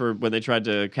deported for when they tried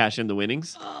to cash in the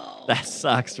winnings. Oh, That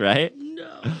sucks, right?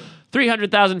 no.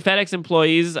 300,000 FedEx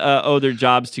employees owe their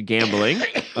jobs to gambling.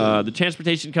 The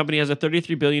transportation company has a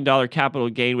 $33 billion capital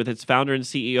gain, with its founder and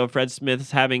CEO Fred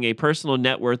Smith having a personal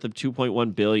net worth of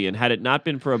 $2.1 billion. Had it not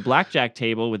been for a blackjack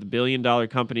table with a billion-dollar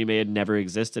company may have never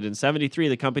existed. In 1973,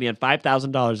 the company had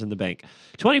 $5,000 in the bank.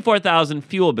 $24,000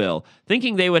 fuel bill.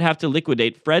 Thinking they would have to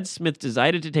liquidate, Fred Smith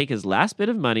decided to take his last bit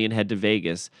of money and head to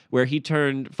Vegas, where he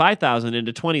turned $5,000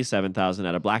 into $27,000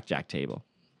 at a blackjack table.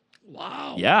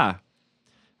 Wow. Yeah.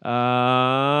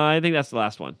 I think that's the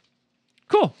last one.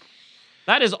 Cool.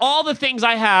 That is all the things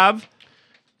I have.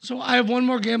 So I have one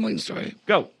more gambling story.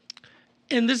 Go.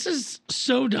 And this is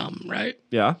so dumb, right?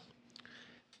 Yeah.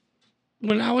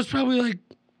 When I was probably like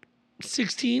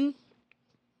 16,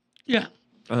 yeah,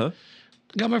 Uh-huh.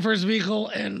 got my first vehicle,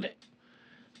 and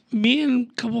me and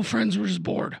a couple friends were just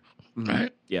bored,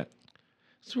 right? Yeah.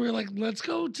 So we were like, let's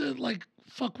go to like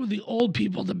fuck with the old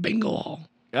people at the bingo hall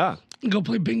Yeah. and go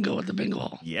play bingo at the bingo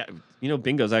hall. Yeah. You know,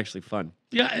 bingo's actually fun.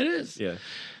 Yeah, it is. Yeah.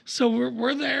 So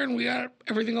we're there, and we got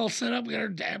everything all set up. We got our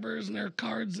dabbers and our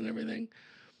cards and everything.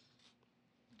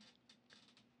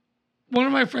 One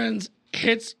of my friends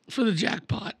hits for the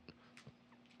jackpot.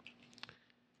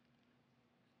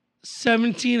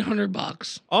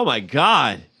 $1,700. Oh my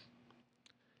God.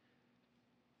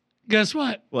 Guess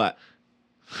what? What?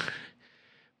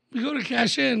 We go to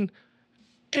cash in,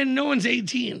 and no one's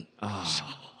 18.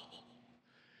 Oh.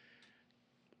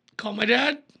 Call my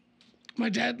dad. My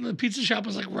dad, the pizza shop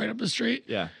was like right up the street.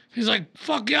 Yeah. He's like,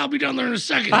 fuck yeah, I'll be down there in a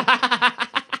second.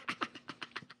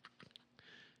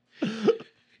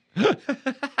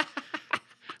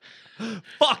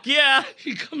 Fuck yeah.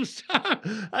 He comes down.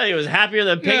 I think he was happier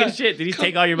than pig and shit. Did he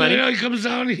take all your money? Yeah, he comes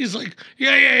down and he's like,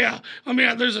 yeah. I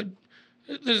mean, there's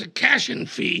a cash-in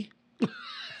fee.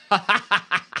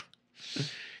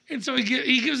 And so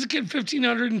he gives the kid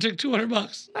 $1,500 and took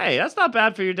 $200. Hey, that's not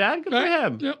bad for your dad. Good for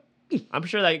him. Yep. I'm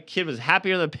sure that kid was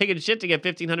happier than pig and shit to get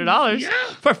 $1,500 Yeah.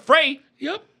 for free.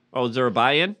 Yep. Oh, is there a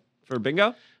buy-in for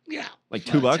bingo? Yeah. Like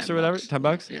It's about $2 or whatever?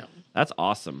 $10? Yeah. That's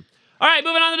awesome. All right,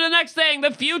 moving on to the next thing, the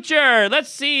future. Let's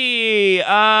see.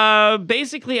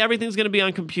 Basically, everything's going to be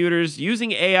on computers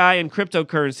using AI and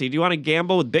cryptocurrency. Do you want to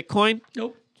gamble with Bitcoin?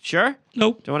 Nope. Sure.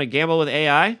 Nope. Do you want to gamble with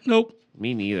AI? Nope.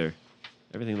 Me neither.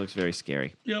 Everything looks very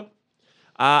scary. Yep.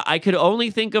 I could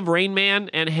only think of Rain Man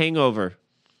and Hangover.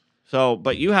 So,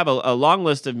 but you have a long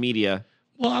list of media.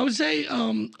 Well, I would say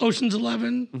Ocean's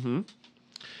 11. Mm-hmm.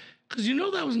 Because you know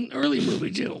that was an early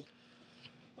movie, too.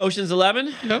 Ocean's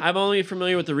 11? Yep. I'm only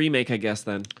familiar with the remake, I guess,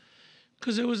 then.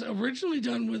 Because it was originally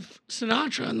done with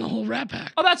Sinatra and the whole Rat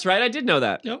Pack. Oh, that's right. I did know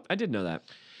that. Yep. I did know that.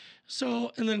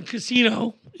 So, and then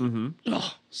Casino. Mm-hmm.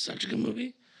 Oh, such a good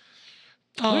movie.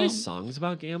 Are there any songs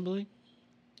about gambling?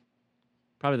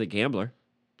 Probably The Gambler.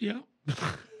 Yeah.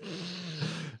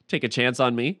 Take a chance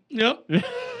on me. Yep.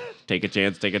 Take a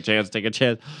chance, take a chance, take a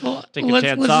chance. Well, Take a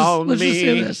chance on let's just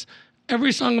say me. this.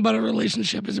 Every song about a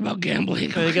relationship is about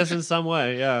gambling. I guess in some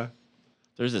way, yeah.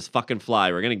 There's this fucking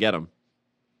fly. We're going to get him.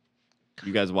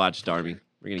 You guys watch, Darby.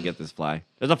 We're going to get this fly.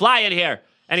 There's a fly in here.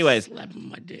 Anyways. Slap him on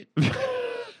my dick.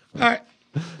 All right.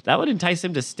 That would entice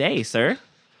him to stay, sir.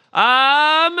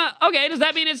 Okay, does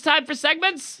that mean it's time for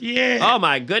segments? Yeah. Oh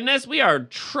my goodness, we are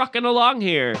trucking along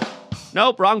here.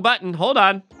 Nope, wrong button. Hold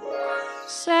on.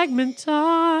 Segment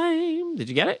time. Did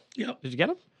you get it? Yep. Did you get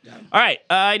him? Yeah. All right,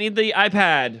 I need the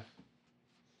iPad.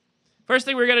 First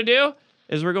thing we're going to do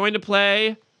is we're going to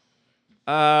play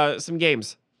some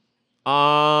games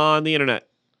on the internet.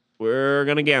 We're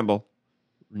going to gamble.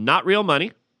 Not real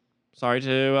money. Sorry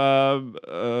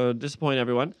to disappoint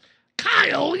everyone.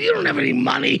 Kyle, you don't have any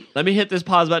money. Let me hit this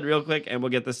pause button real quick and we'll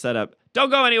get this set up. Don't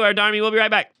go anywhere, Darmy. We'll be right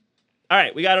back. All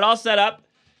right, we got it all set up.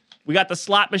 We got the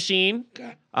slot machine.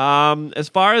 Okay. As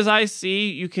far as I see,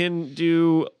 you can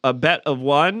do a bet of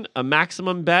one, a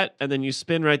maximum bet, and then you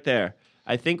spin right there.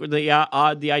 I think the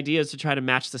idea is to try to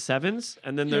match the sevens,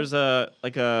 and then there's a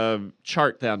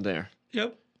chart down there.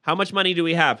 Yep. How much money do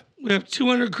we have? We have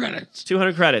 200 credits.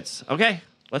 200 credits. Okay,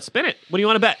 let's spin it. What do you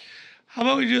want to bet? How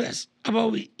about we do this? How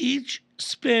about we each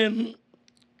spin,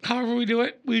 however we do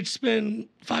it, we each spin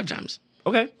 5 times.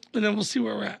 Okay, And then we'll see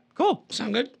where we're at. cool.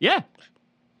 Sound good? Yeah.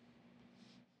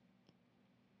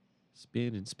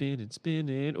 Spinning, spinning,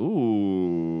 spinning.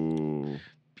 Ooh.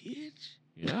 Bitch.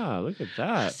 Yeah, look at I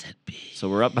that. said bitch. So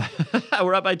we're up by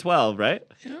we're up by 12, right?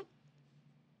 Yep.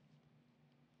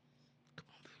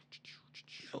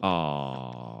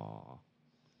 Aww.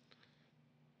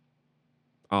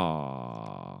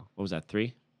 Aww. What was that,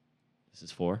 3? This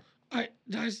is 4. All right,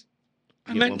 guys.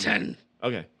 I You meant get 10.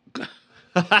 Okay.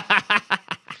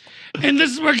 And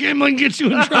this is where gambling gets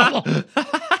you in trouble.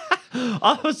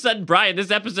 All of a sudden, Brian,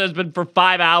 this episode's been for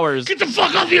 5 hours. Get the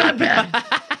fuck off the iPad.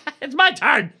 It's my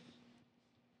turn.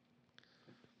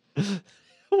 How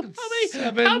many?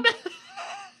 7. How many?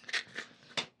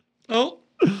 Oh,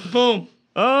 boom.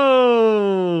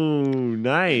 Oh,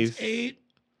 nice. 8.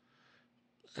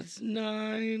 That's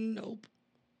 9. Nope.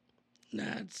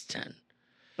 That's 10.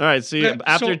 All right, so Okay,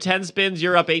 after so- 10 spins,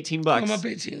 you're up $18. I'm up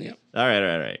 18, yep. All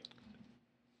right.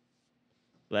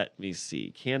 Let me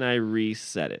see. Can I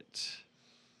reset it?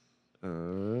 I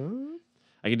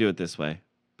can do it this way.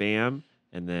 Bam,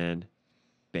 and then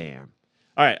bam.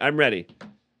 All right, I'm ready.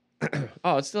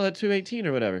 Oh, it's still at 218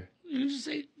 or whatever. You can just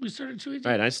say we started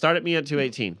 218. All right, I started me at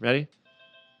 218. Ready?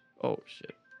 Oh,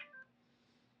 shit.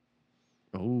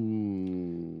 Oh,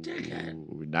 Dickhead.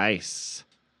 nice.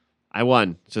 I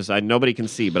won. Just nobody can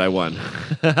see, but I won. You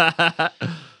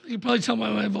can probably tell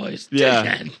by my voice. Yeah.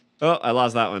 Dickhead. Oh, I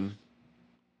lost that one.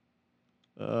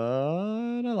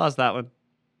 And I lost that one.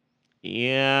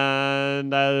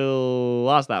 And I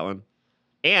lost that one.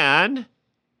 And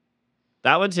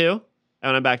that one too.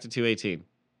 And I'm back to 218.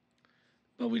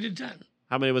 But we did 10.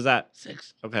 How many was that?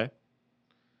 6. Okay.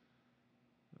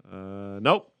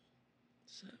 Nope.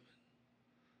 7.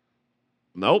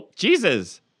 Nope.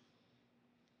 Jesus.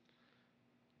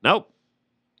 Nope.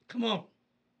 Come on.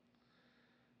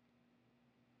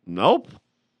 Nope.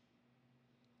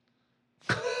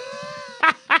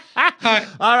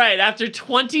 All right. After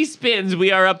 20 spins,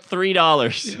 we are up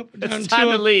 $3. Yep, It's time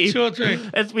to leave. 203.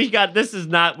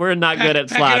 We're not good at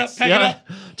slots. Pack it up.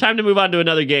 Time to move on to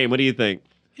another game. What do you think?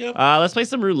 Yep. Let's play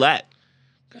some roulette.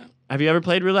 Okay. Have you ever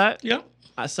played roulette? Yep.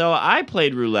 So I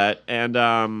played roulette, and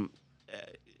I'm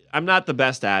not the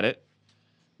best at it,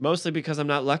 mostly because I'm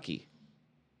not lucky.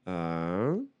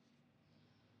 So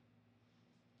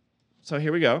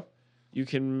here we go. You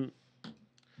can.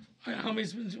 All right, how many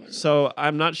spins do you want? So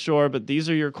I'm not sure, but these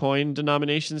are your coin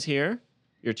denominations here,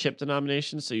 your chip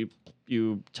denominations. So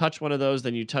you touch one of those,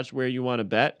 then you touch where you want to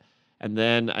bet, and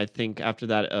then I think after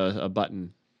that a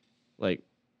button like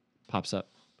pops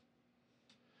up.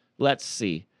 Let's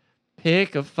see.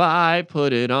 Pick a 5,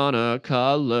 put it on a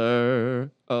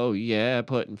color. Oh yeah,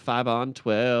 putting 5 on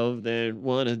 12. Then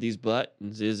one of these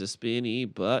buttons is a spinny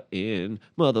button,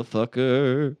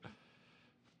 motherfucker.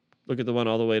 Look at the one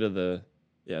all the way to the.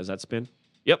 Yeah, is that spin?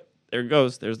 Yep, there it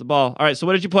goes. There's the ball. All right, so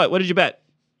what did you put? What did you bet?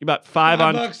 You bet $5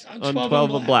 on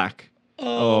 12 of black.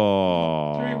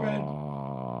 Oh. 3 red.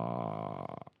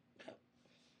 All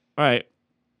right.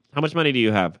 How much money do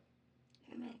you have?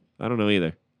 I don't know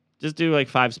either. Just do like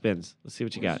 5 spins. Let's see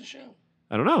what you got. The show?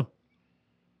 I don't know.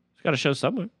 It's got to show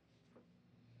somewhere.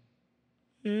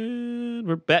 And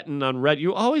we're betting on red.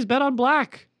 You always bet on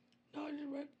black. No, I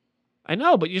did red. I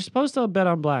know, but you're supposed to bet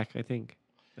on black, I think.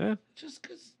 Yeah. Just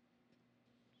because.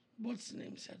 What's the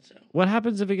name said so? What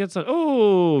happens if it gets on?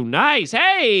 Oh, nice.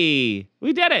 Hey,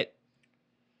 we did it.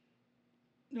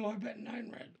 No, I bet 9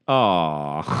 red.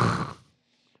 Oh.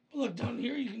 Look, down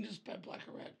here, you can just bet black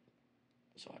or red.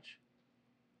 Let's watch.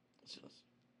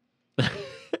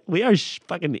 We are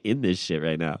fucking in this shit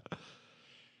right now.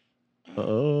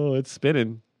 Oh, it's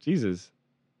spinning. Jesus.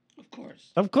 Of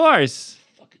course. Of course.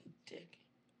 Fucking dick.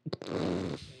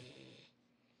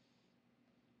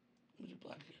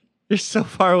 You're so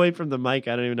far away from the mic,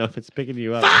 I don't even know if it's picking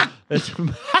you up. It's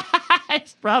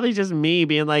probably just me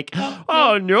being like,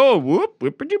 oh no, whoop,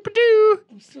 whoop-a-doop-a-doo.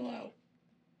 I'm still out.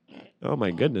 Right. Oh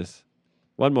my goodness.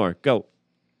 One more, go.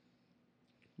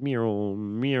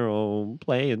 Meow,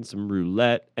 playing some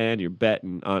roulette, and you're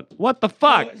betting on what the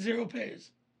fuck? Oh, 0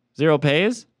 pays. 0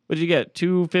 pays? What did you get?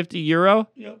 €250?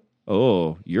 Yep.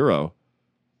 Oh, euro.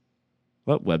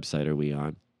 What website are we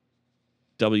on?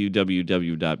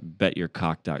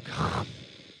 www.betyourcock.com.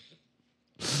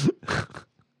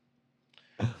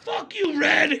 Fuck you,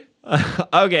 Red.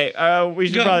 Okay, we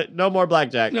should Go. probably no more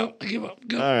blackjack. No, I give up.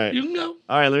 Go. All right. You can go.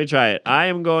 All right, let me try it. I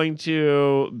am going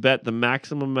to bet the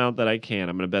maximum amount that I can.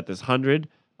 I'm going to bet this 100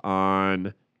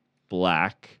 on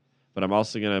black, but I'm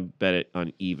also going to bet it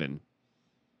on even.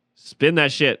 Spin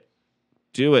that shit.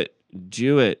 Do it.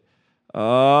 Do it. It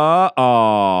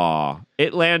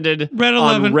landed Red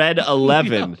 11. on red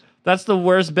 11. Yeah. That's the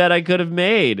worst bet I could have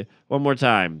made. One more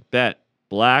time. Bet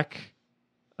black,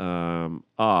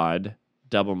 odd,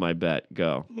 double my bet.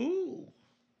 Go. Ooh.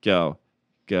 Go.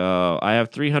 Go. I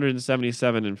have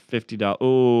 $377 and $50.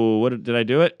 Oh, what did I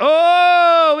do it?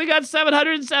 Oh, we got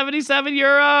 777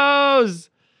 euros.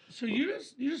 So you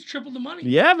just tripled the money.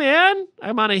 Yeah, man.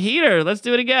 I'm on a heater. Let's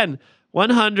do it again.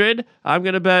 100. I'm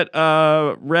going to bet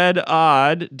red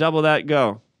odd. Double that.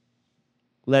 Go.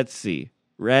 Let's see.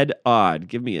 Red odd.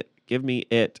 Give me it. Give me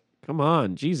it. Come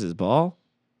on. Jesus, ball.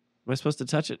 Am I supposed to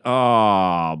touch it?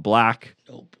 Oh, black.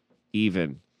 Nope.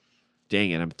 Even.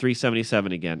 Dang it. I'm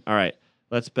 377 again. All right.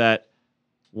 Let's bet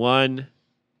 1,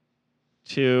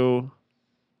 2.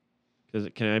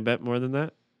 Can I bet more than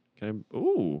that? Can I?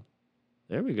 Ooh.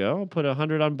 There we go. I'll put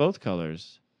 100 on both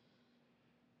colors.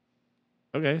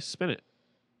 Okay, spin it.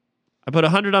 I put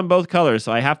 100 on both colors,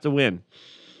 so I have to win.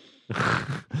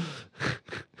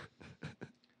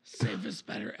 Safest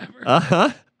better ever.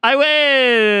 Uh-huh. I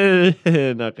win!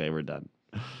 Okay, we're done.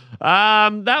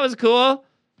 That was cool. All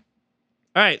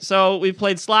right, so we've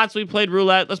played slots, we played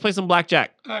roulette. Let's play some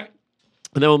blackjack. All right.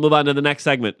 And then we'll move on to the next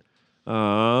segment.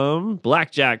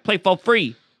 Blackjack. Play for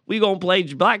free. We gonna play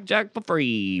blackjack for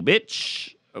free,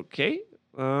 bitch. Okay.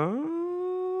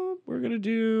 We're gonna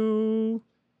do...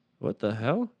 What the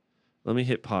hell? Let me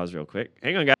hit pause real quick.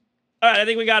 Hang on, guys. All right, I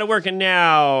think we got it working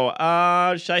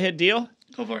now. Should I hit deal?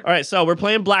 Go for it. All right, so we're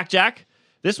playing blackjack.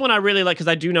 This one I really like because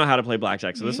I do know how to play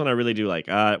blackjack. So this one I really do like.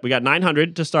 We got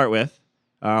 900 to start with.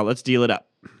 Let's deal it up.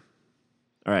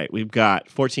 All right, we've got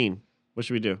 14. What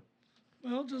should we do?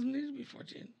 Well, it doesn't need to be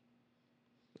 14.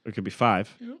 It could be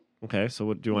 5. Yeah. Okay, so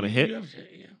what do you want to hit? You have to hit,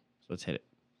 yeah. So let's hit it.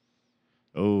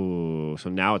 Oh, so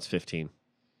now it's 15.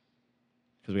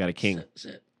 Because we got a king.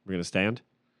 Sit. We're going to stand?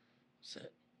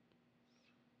 Sit.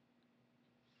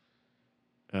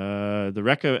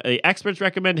 The experts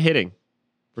recommend hitting.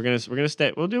 We're gonna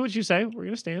stay. We'll do what you say. We're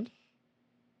gonna stand.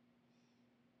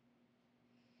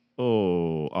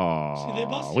 Oh, See, they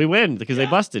busted. we win because they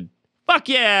busted. Fuck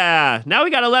yeah! Now we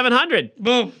got 1,100.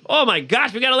 Boom. Oh my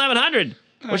gosh, we got 1,100.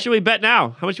 What should we bet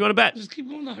now? How much you want to bet? Just keep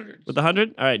going the hundreds. With the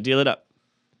 100? All right, deal it up.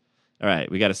 All right,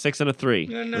 we got a 6 and a 3.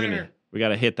 We got a niner. We got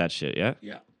to hit that shit, yeah?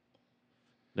 Yeah.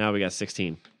 Now we got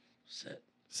 16. Sit.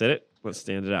 Sit it? Let's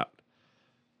stand it out.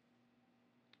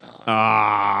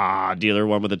 Dealer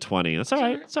won with a 20. That's all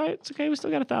right. It's all right. It's okay. We still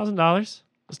got $1,000.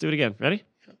 Let's do it again. Ready?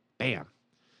 Yep. Bam.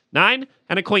 9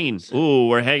 and a queen. Ooh,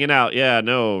 we're hanging out. Yeah,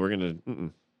 no, we're going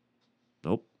to...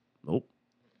 Nope.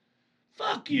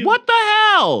 Fuck you. What the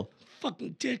hell?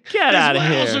 Fucking dick. Get out of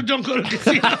here. I also don't go to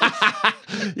casinos.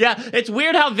 Yeah, it's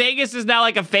weird how Vegas is now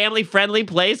like a family-friendly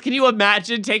place. Can you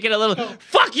imagine taking a little...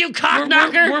 Fuck you, cock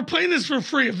knocker! We're playing this for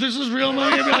free. If this was real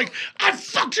money, I'd be like, I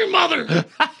fucked your mother.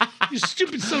 You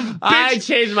stupid son of a bitch. I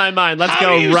changed my mind. Let's How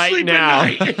go do you right sleep now.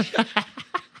 at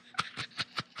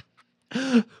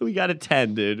night? We got a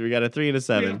 10, dude. We got a 3 and a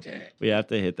 7. We have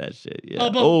to hit that shit. Yeah.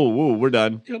 Whoa, we're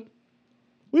done. Yep.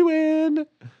 We win.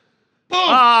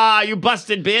 Boom. You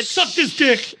busted, bitch. Suck this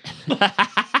dick.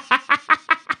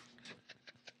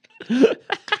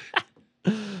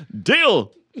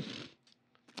 Deal.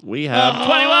 We have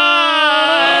 21.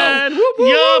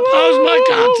 Yup, how's my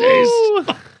cock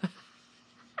taste?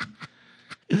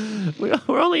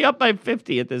 We're only up by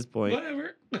 50 at this point.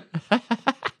 Whatever. We're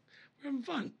having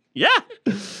fun. Yeah.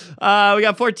 We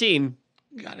got 14.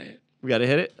 Got it. We got to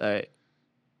hit it. All right.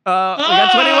 We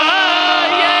got 21.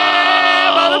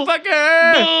 Yeah,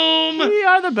 motherfucker. Boom. We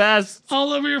are the best.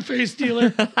 All over your face,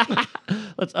 dealer.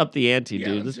 Let's up the ante, Yeah,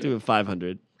 dude. Let's do it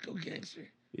 500. Go gangster.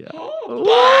 Yeah. Oh,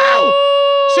 wow.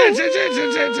 Sit.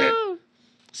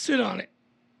 Sit on it.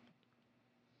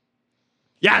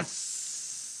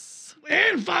 Yes.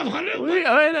 And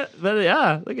 500.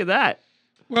 Yeah, look at that.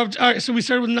 We're up to, all right, so we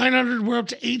started with 900. We're up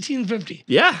to 1850.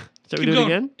 Yeah. Shall we do going. it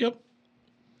again? Yep.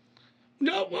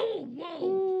 No, whoa.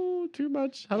 Ooh, too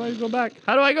much. How do I go back?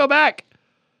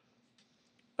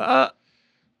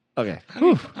 Okay.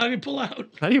 How do you pull out?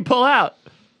 How do you pull out?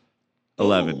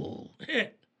 11. Oh,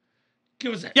 hit.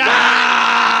 Give us that.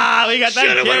 Yeah! We got that.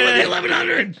 Should have went with the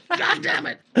 1100. God damn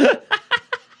it.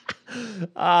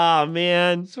 Oh,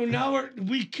 man. So now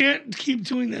we can't keep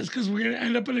doing this because we're going to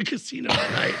end up in a casino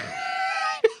tonight.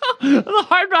 The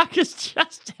Hard Rock is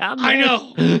just down there. I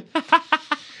know.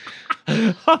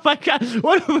 Oh my God.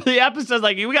 What are the episodes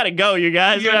like? We got to go, you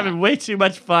guys. We're having way too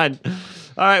much fun.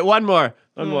 All right, one more.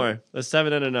 One more. A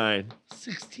 7 and a 9.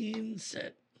 16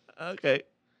 sit. Okay.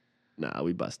 Nah,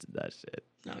 we busted that shit.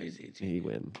 No, he's 18. He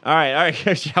win. All right.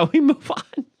 Shall we move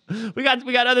on? We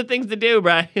got other things to do,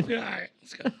 Brian. Yeah, all right,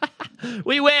 let's go.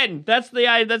 We win. That's the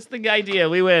idea.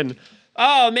 We win.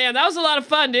 Oh man, that was a lot of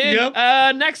fun, dude. Yep.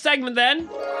 Next segment then.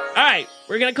 All right,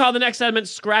 we're gonna call the next segment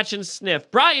Scratch and Sniff.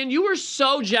 Brian, you were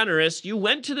so generous. You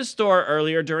went to the store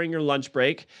earlier during your lunch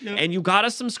break, and you got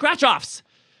us some scratch offs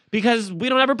because we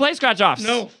don't ever play scratch offs.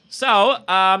 No. So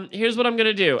here's what I'm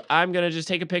gonna do. I'm gonna just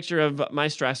take a picture of my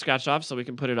scratch off so we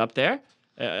can put it up there.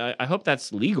 I hope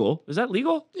that's legal. Is that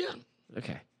legal? Yeah.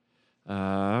 Okay.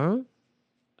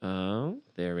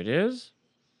 There it is.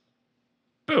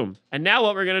 Boom. And now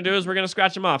what we're going to do is we're going to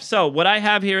scratch them off. So what I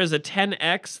have here is a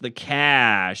 10x, the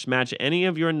cash. Match any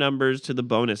of your numbers to the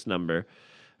bonus number.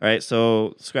 All right,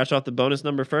 so scratch off the bonus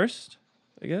number first,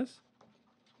 I guess.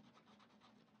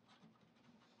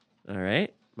 All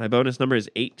right. My bonus number is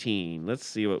 18. Let's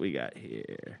see what we got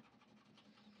here.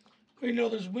 Wait, no,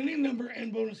 there's winning number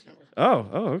and bonus number.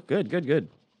 Oh, good.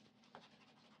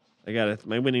 I got it.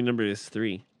 My winning number is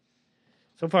 3.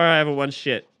 So far, I haven't won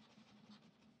shit.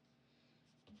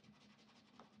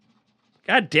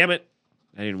 God damn it.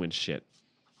 I didn't win shit.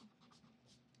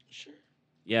 Sure.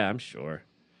 Yeah, I'm sure.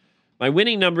 My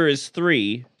winning number is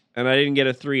 3, and I didn't get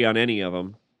a 3 on any of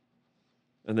them.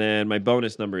 And then my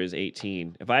bonus number is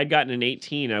 18. If I had gotten an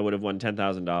 18, I would have won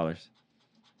 $10,000.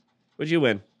 What'd you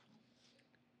win?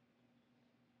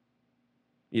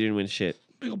 You didn't win shit.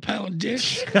 Big old pile of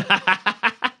dish.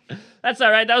 That's all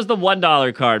right. That was the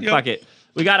 $1 card. Yep. Fuck it.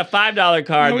 We got a $5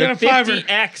 card. No, we The got a fiver.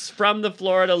 50X from the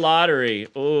Florida Lottery.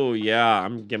 Oh, yeah.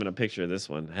 I'm giving a picture of this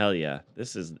one. Hell yeah.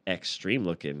 This is extreme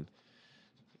looking.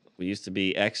 We used to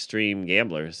be extreme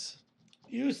gamblers.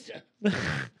 Used to.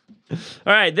 All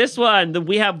right, this one.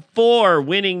 We have 4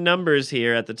 winning numbers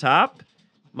here at the top.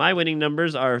 My winning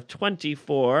numbers are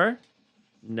 24,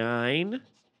 9,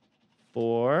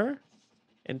 4,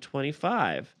 and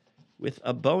 25 with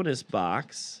a bonus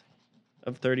box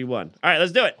of 31. All right,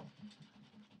 let's do it.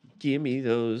 Give me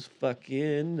those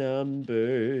fucking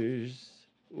numbers.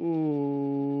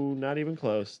 Ooh, not even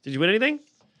close. Did you win anything?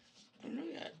 I don't know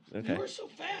yet. Okay. You were so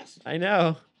fast. I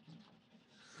know.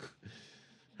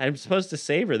 I'm supposed to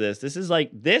savor this. This is like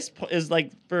this is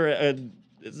like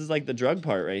the drug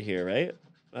part right here, right?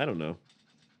 I don't know.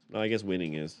 No, I guess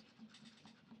winning is.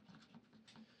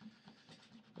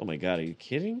 Oh my god, are you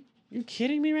kidding? You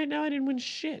kidding me right now? I didn't win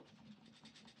shit.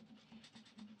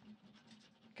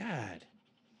 God.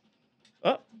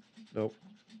 Oh, nope.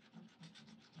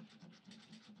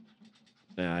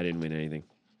 Nah, I didn't win anything.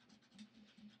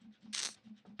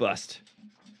 Bust.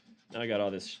 Now I got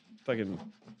all this fucking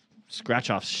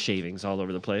scratch-off shavings all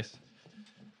over the place.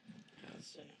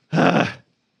 I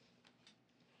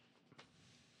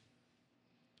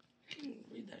can't even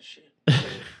read that shit.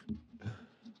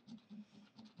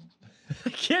 I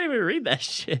can't even read that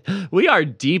shit. We are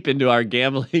deep into our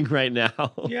gambling right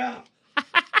now. Yeah.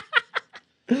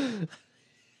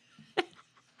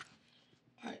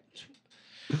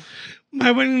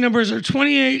 My winning numbers are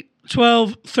 28,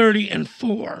 12, 30, and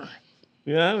 4.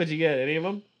 Yeah, what'd you get? Any of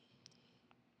them?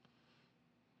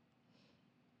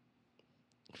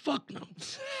 Fuck no.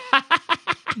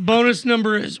 Bonus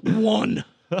number is 1.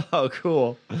 Oh,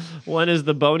 cool. 1 is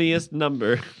the boniest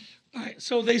number. All right,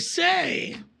 so they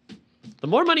say... The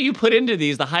more money you put into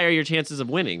these, the higher your chances of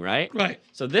winning, right? Right.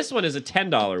 So this one is a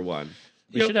 $10 one.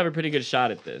 We Yep. should have a pretty good shot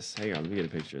at this. Hang on, let me get a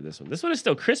picture of this one. This one is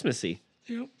still Christmassy.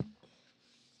 Yep.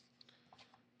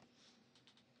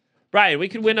 Brian, we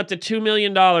could win up to $2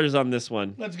 million on this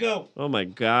one. Let's go. Oh my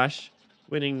gosh.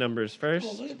 Winning numbers first.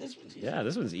 Oh, look at this one. Yeah,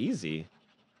 this one's easy.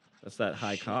 That's that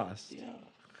high cost. Yeah,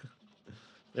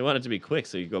 They want it to be quick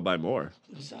so you go buy more.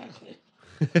 exactly.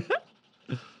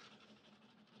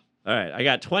 All right, I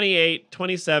got 28,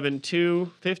 27,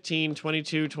 2, 15,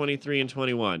 22, 23, and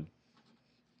 21.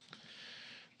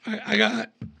 All right, I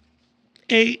got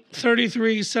 8,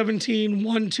 33, 17,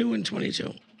 1, 2, and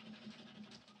 22.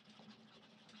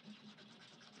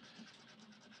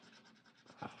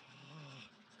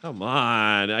 Come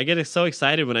on. I get so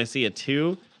excited when I see a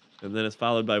 2, and then it's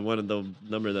followed by one of the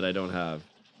number that I don't have.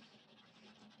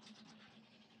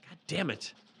 God damn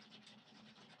it.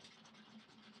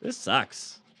 This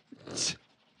sucks.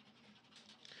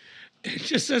 It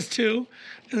just says 2,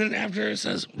 and then after it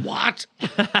says, what?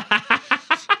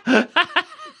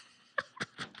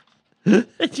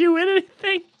 Did you win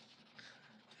anything?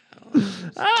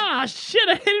 Ah, shit,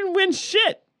 I didn't win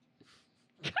shit.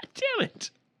 God damn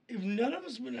it. If none of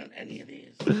us win on any of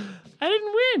these, I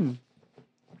didn't win.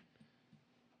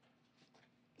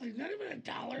 like not even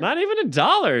 $1. Not even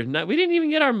 $1. No, we didn't even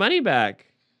get our money back.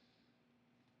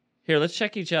 Here, let's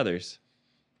check each other's.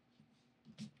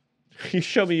 You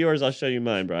show me yours, I'll show you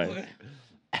mine, Brian.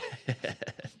 Okay.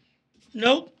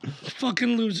 Nope.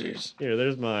 Fucking losers. Here,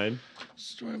 there's mine.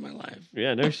 Story of my life.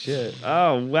 Yeah, no shit.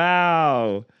 Oh,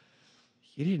 wow.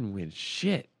 You didn't win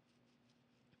shit.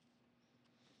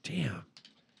 Damn.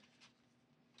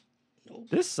 Nope.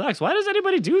 This sucks. Why does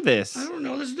anybody do this? I don't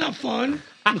know. This is not fun.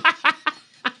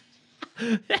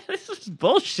 This is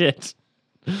bullshit.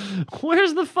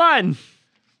 Where's the fun?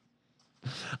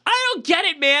 I don't get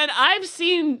it, man. I've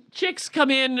seen chicks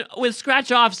come in with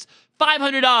scratch-offs,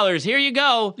 $500. Here you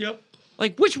go. Yep.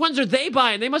 Like, which ones are they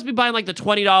buying? They must be buying, like, the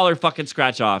 $20 fucking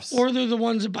scratch-offs. Or they're the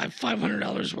ones that buy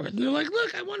 $500 worth. And they're like,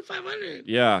 look, I won $500.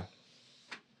 Yeah.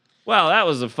 Well, that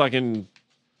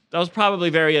was probably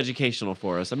very educational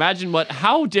for us. Imagine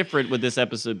how different would this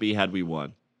episode be had we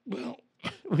won? Well,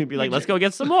 We'd be like, let's go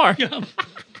get some more. yeah.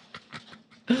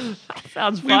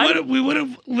 Sounds fun. We would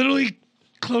have literally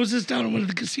closed this down and went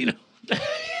to the casino.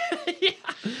 Yeah.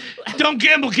 Don't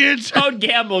gamble, kids. Don't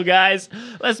gamble, guys.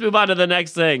 Let's move on to the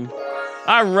next thing.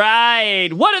 All right.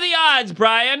 What are the odds,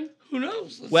 Brian? Who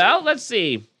knows? Let's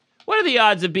see. What are the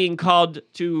odds of being called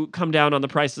to come down on the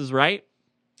prices right?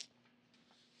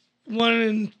 1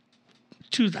 in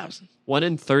 2,000. 1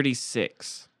 in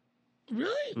 36.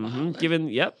 Really? Mm-hmm. Wow,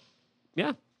 Yep.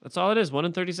 Yeah. That's all it is. 1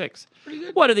 in 36. Pretty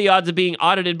good. What are the odds of being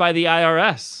audited by the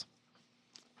IRS?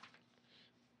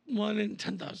 1 in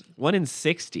 10,000. 1 in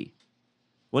 60.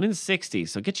 1 in 60.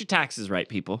 So get your taxes right,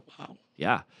 people. Wow.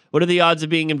 Yeah. What are the odds of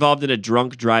being involved in a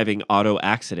drunk driving auto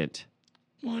accident?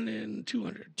 1 in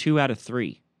 200. 2 out of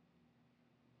 3.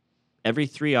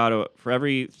 For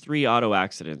every 3 auto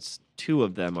accidents, 2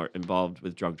 of them are involved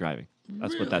with drunk driving.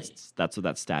 That's Really? what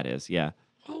that stat is. Yeah.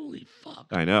 Holy fuck.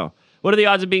 I know. What are the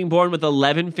odds of being born with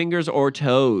 11 fingers or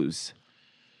toes?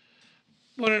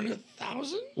 1 in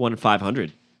 1,000? 1 in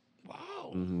 500. Wow.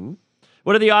 Mm-hmm.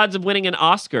 What are the odds of winning an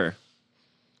Oscar?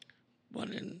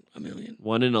 1 in a million.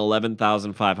 1 in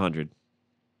 11,500.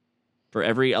 For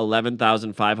every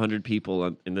 11,500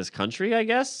 people in this country, I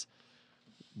guess,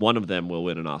 one of them will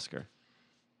win an Oscar.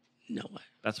 No way.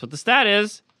 That's what the stat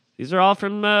is. These are all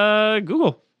from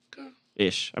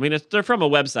Google-ish. I mean, they're from a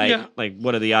website, like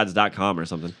whataretheodds.com or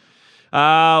something.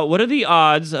 What are the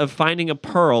odds of finding a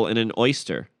pearl in an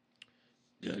oyster?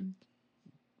 Good.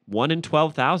 1 in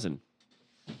 12,000.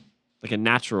 Like a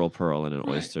natural pearl in an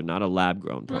oyster, not a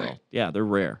lab-grown pearl. Right. Yeah, they're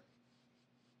rare.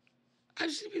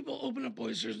 I've seen people open up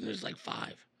oysters and there's like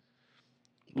 5.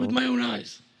 With my own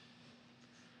eyes.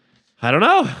 I don't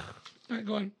know. All right,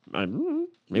 go on.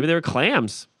 Maybe they were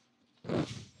clams.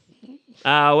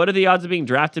 What are the odds of being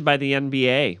drafted by the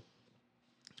NBA?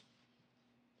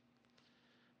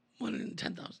 1 in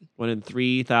 10,000. 1 in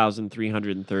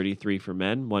 3,333 for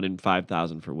men, 1 in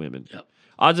 5,000 for women. Yep.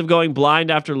 Odds of going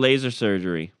blind after laser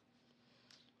surgery?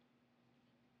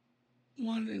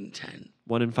 1 in 10.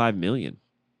 1 in 5 million.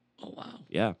 Oh, wow.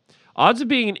 Yeah. Odds of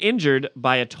being injured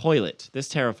by a toilet. This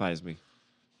terrifies me.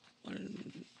 1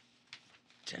 in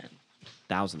 10.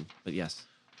 1,000, but yes.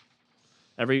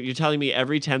 You're telling me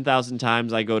every 10,000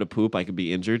 times I go to poop, I could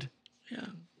be injured? Yeah.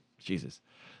 Jesus.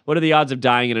 What are the odds of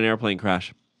dying in an airplane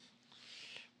crash?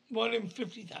 1 in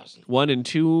 50,000. 1 in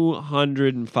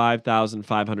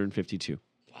 205,552.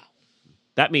 Wow.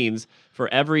 That means for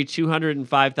every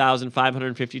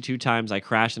 205,552 times I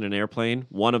crash in an airplane,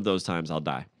 one of those times I'll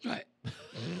die. Right.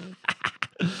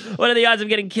 What are the odds of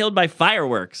getting killed by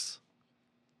fireworks?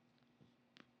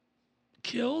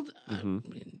 Killed? I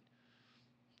mean,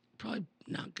 probably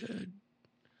not good.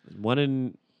 1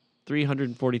 in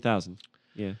 340,000.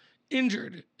 Yeah.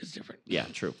 Injured is different. Yeah,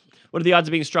 true. What are the odds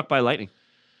of being struck by lightning?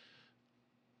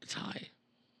 It's high.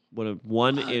 What a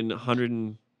 1 in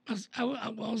 100 I was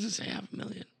going to say 500,000.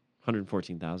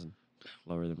 114,000.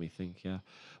 Lower than we think, yeah.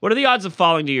 What are the odds of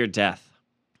falling to your death?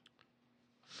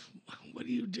 What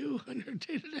do you do on your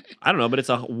day-to-day? I don't know, but it's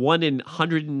a 1 in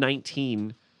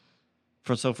 119.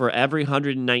 For every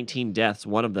 119 deaths,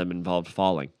 one of them involved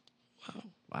falling.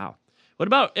 Wow. What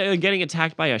about getting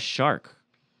attacked by a shark?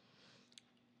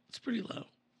 It's pretty low.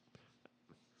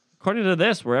 According to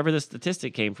this, wherever this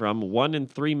statistic came from, 1 in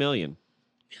 3 million.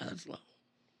 Yeah, that's low.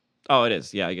 Oh, it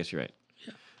is. Yeah, I guess you're right.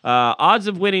 Yeah. Odds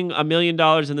of winning $1 million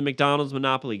in the McDonald's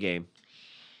Monopoly game.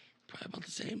 Probably about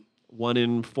the same. 1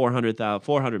 in 400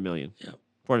 million. Yeah.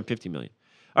 450 million.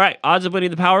 All right. Odds of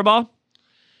winning the Powerball.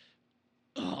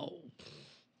 Oh.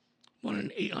 1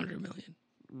 in 800 million.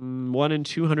 1 in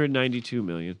 292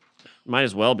 million. Might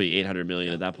as well be 800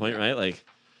 million at that point, right? Like,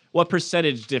 what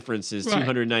percentage difference is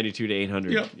 292 to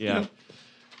 800? Yep. Yeah.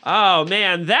 Oh,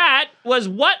 man. That was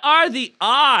What Are the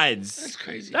Odds? That's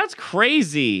crazy. That's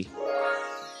crazy.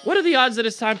 What are the odds that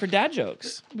it's time for dad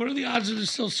jokes? What are the odds that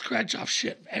there's still scratch off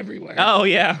shit everywhere? Oh,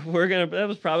 yeah. That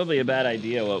was probably a bad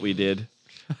idea what we did.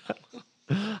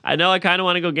 I know I kind of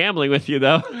want to go gambling with you,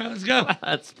 though. All right, let's go.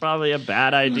 That's probably a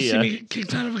bad idea. See me get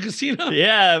kicked out of a casino?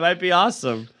 Yeah, it might be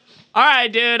awesome. All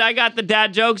right, dude. I got the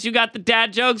dad jokes. You got the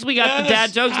dad jokes. We got the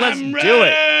dad jokes. Let's do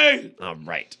it. All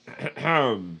right.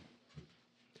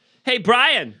 Hey,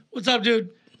 Brian. What's up, dude?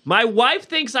 My wife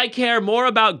thinks I care more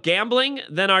about gambling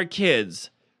than our kids.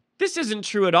 This isn't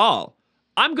true at all.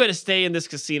 I'm going to stay in this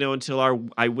casino until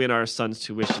I win our son's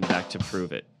tuition back to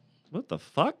prove it. What the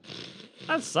fuck?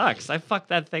 That sucks. I fucked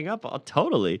that thing up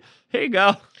totally. Here you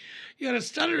go. You got a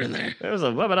stutter in there. There was a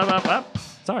up.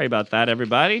 Sorry about that,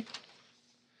 everybody.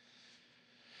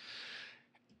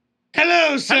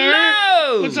 Hello, sir.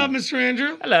 Hello. What's up, Mr.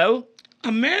 Andrew? Hello.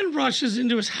 A man rushes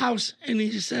into his house and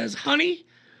he says, "Honey,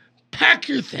 pack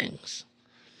your things.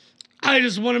 I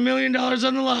just won $1 million on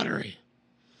the lottery."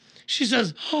 She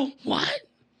says, "Oh, what?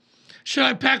 Should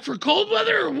I pack for cold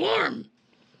weather or warm?"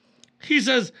 He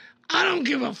says, "I don't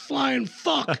give a flying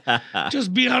fuck.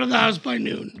 Just be out of the house by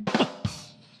noon."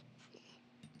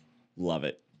 Love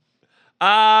it.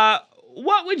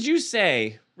 What would you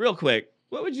say, real quick,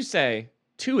 what would you say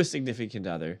to a significant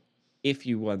other if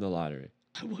you won the lottery?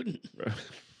 I wouldn't.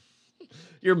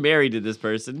 You're married to this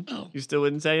person. Oh. You still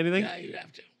wouldn't say anything? Yeah, you'd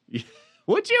have to.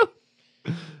 Would you?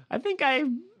 I think I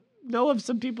know of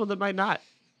some people that might not.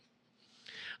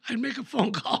 I'd make a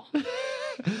phone call.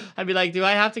 I'd be like, do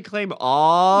I have to claim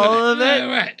all of it?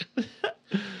 Right.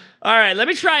 All right, let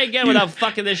me try again without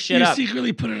fucking this shit up. You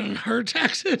secretly put it on her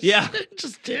taxes? Yeah.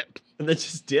 Just dip. And then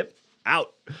just dip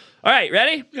out. All right,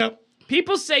 ready? Yep.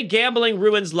 People say gambling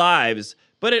ruins lives,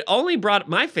 but it only brought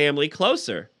my family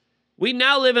closer. We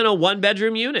now live in a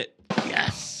 1-bedroom unit.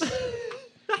 Yes.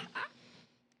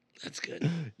 That's good.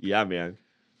 Yeah, man.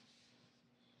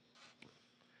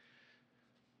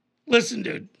 Listen,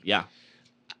 dude. Yeah.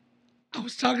 I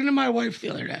was talking to my wife the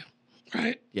other day,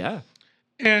 right? Yeah.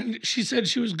 And she said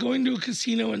she was going to a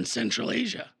casino in Central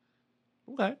Asia.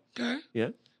 Okay. Okay? Yeah.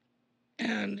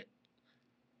 And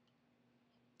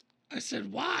I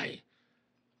said, why?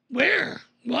 Where?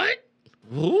 What?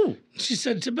 Ooh. She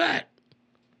said, Tibet.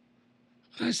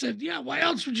 And I said, yeah, why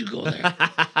else would you go there?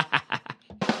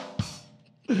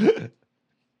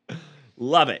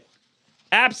 Love it.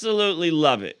 Absolutely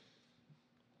love it.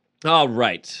 All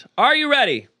right. Are you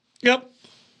ready? Yep.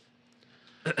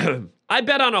 I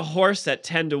bet on a horse at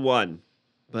 10-1,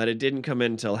 but it didn't come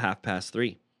in until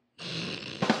 3:30.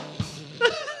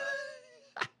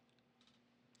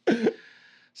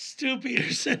 Stu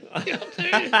Peterson. Yep, there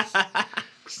it is.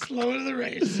 Slow to the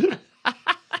race.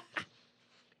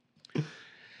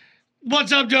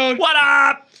 What's up, dude? What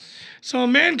up? So a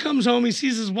man comes home, he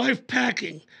sees his wife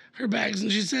packing her bags,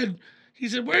 and he said,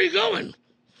 where are you going?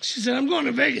 She said, I'm going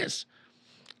to Vegas.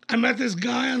 I met this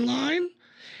guy online.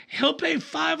 He'll pay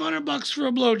 $500 for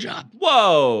a blowjob.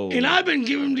 Whoa. And I've been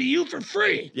giving them to you for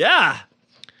free. Yeah.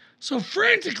 So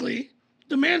frantically,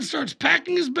 the man starts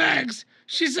packing his bags.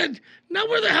 She said, now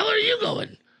where the hell are you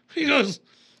going? He goes,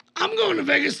 I'm going to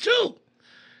Vegas too.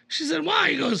 She said, why?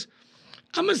 He goes,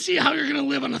 I'm going to see how you're going to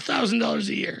live on $1,000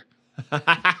 a year.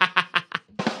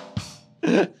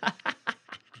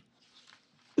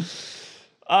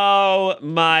 Oh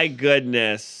my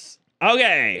goodness.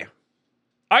 Okay.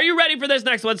 Are you ready for this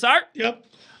next one, Sar? Yep.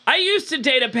 I used to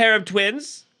date a pair of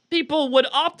twins. People would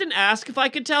often ask if I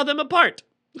could tell them apart.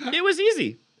 It was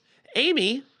easy.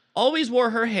 Amy always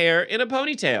wore her hair in a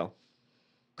ponytail.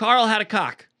 Carl had a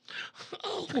cock.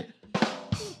 Oh.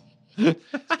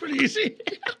 It's pretty easy.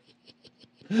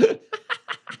 I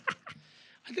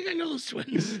think I know those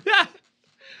twins. Yeah.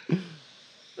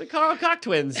 The Carl Cock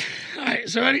twins. All right,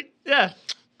 so ready? Yeah.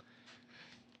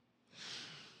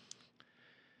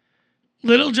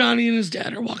 Little Johnny and his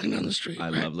dad are walking down the street. I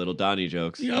right? love little Donnie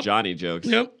jokes. Yep. Johnny jokes.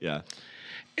 Yep. Yeah.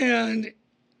 And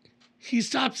he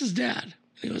stops his dad. And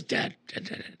he goes, Dad. I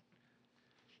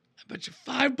bet you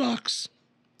 $5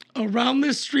 around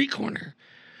this street corner,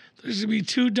 there's going to be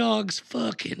 2 dogs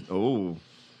fucking. Oh.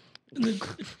 And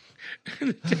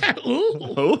the dad, ooh.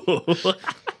 Oh.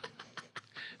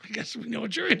 I guess we know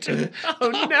what you're into. Oh,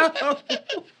 no.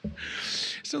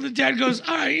 So the dad goes,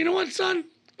 all right, you know what, son?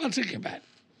 I'll take your bet.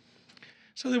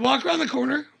 So they walk around the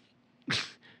corner.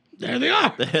 There they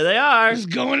are. There they are.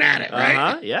 Just going at it, right?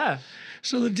 Uh-huh. Yeah.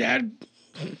 So the dad,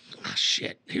 oh,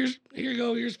 shit. Here you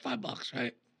go. Here's $5,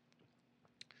 right?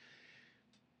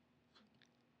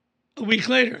 A week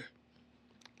later,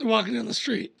 they're walking down the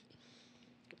street.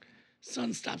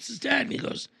 Son stops his dad and he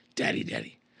goes,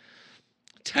 Daddy.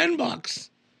 $10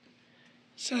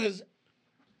 says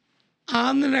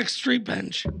on the next street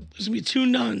bench, there's gonna be 2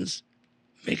 nuns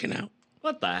making out.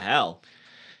 What the hell?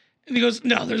 And he goes,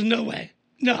 no, there's no way.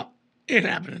 No, ain't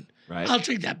happening. Right. I'll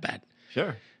take that bet.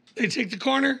 Sure. They take the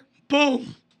corner,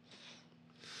 boom.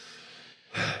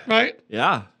 Right?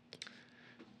 Yeah.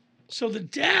 So the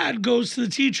dad goes to the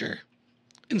teacher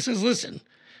and says, listen,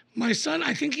 my son,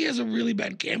 I think he has a really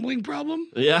bad gambling problem,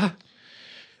 Yeah.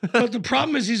 but the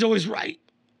problem is he's always right.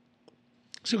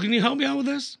 So can you help me out with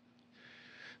this?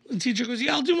 The teacher goes,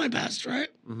 yeah, I'll do my best, right?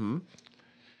 Mm-hmm.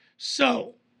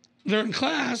 So they're in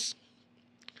class,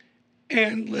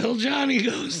 and little Johnny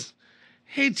goes,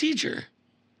 hey, teacher,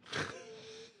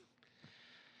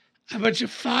 I bet you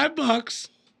 $5,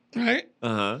 right?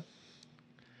 Uh-huh.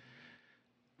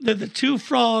 That the 2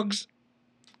 frogs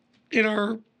in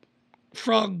our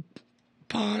frog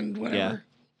pond, whatever,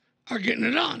 are getting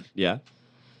it on. Yeah.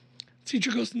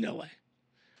 Teacher goes, no way.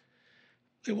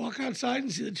 They walk outside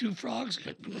and see the 2 frogs.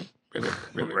 Rub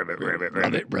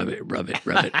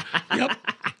it. Yep.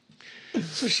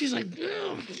 So she's like,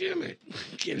 oh, damn it.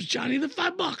 Gives Johnny the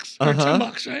 $5 or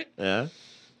 $10, right? Yeah.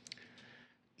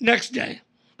 Next day,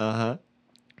 Uh-huh.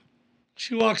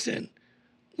 she walks in.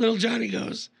 Little Johnny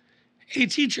goes, hey,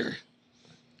 teacher,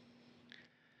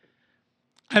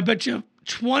 I bet you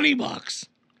 $20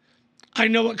 I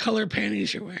know what color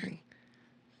panties you're wearing.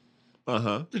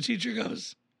 Uh-huh. The teacher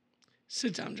goes,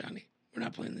 sit down, Johnny. We're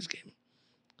not playing this game,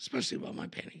 especially about my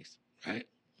panties, right?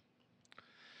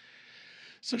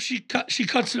 So she cuts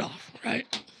it off,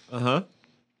 right? Uh-huh.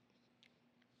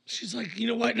 She's like, you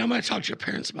know what? Now I'm going to talk to your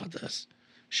parents about this.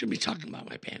 Shouldn't be talking about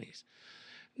my panties.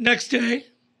 Next day,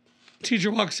 teacher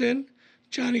walks in.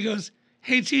 Johnny goes,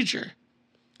 hey, teacher,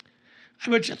 I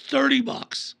bet you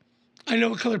 $30 I know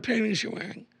what color panties you're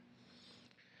wearing.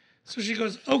 So she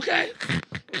goes, okay.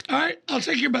 All right, I'll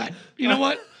take your bet. You know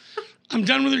what? I'm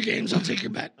done with your games. I'll take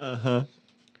your bet. Uh-huh.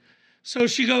 So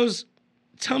she goes,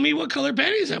 tell me what color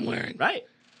panties I'm wearing. Right.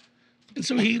 And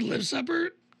so he lifts up her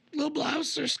little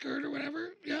blouse or skirt or whatever.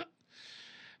 Yeah.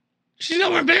 She's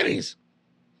not wearing panties.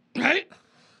 Right?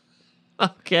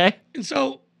 Okay. And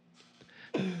so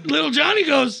little Johnny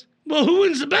goes, well, who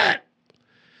wins the bet?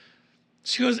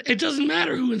 She goes, it doesn't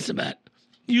matter who wins the bet.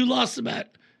 You lost the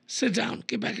bet. Sit down.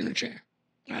 Get back in your chair.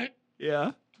 Right?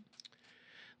 Yeah.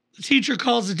 The teacher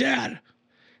calls the dad.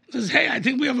 Says, hey, I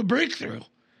think we have a breakthrough.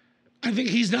 I think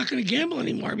he's not going to gamble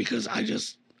anymore because I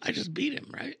just beat him,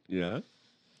 right? Yeah.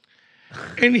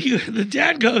 And the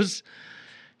dad goes,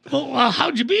 well,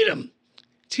 how'd you beat him?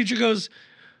 Teacher goes,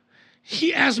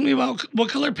 he asked me about what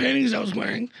color panties I was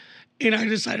wearing, and I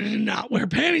decided to not wear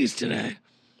panties today.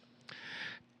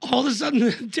 All of a sudden,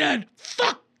 the dad,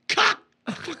 fuck, cock,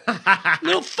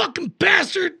 little fucking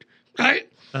bastard,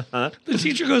 right? Uh-huh. The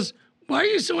teacher goes, why are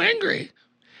you so angry?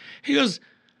 He goes,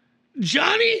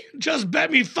 Johnny just bet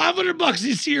me $500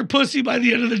 he'd see your pussy by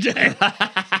the end of the day.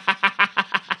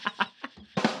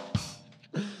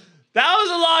 That was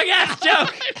a long-ass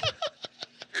joke.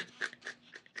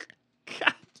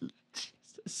 God,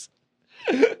 Jesus.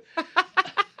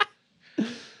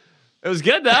 It was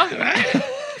good, though. Right?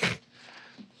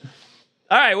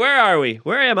 All right, where are we?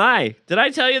 Where am I? Did I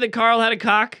tell you that Carl had a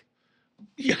cock?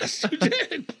 Yes, you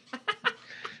did.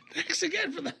 Thanks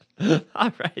again for that.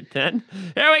 All right, then.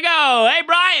 Here we go. Hey,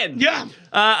 Brian. Yeah.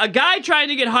 A guy trying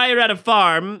to get hired at a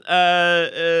farm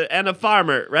and a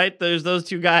farmer, right? There's those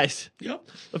two guys. Yep.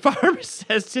 The farmer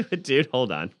says to a dude,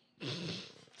 hold on.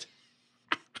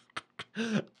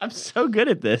 I'm so good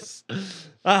at this.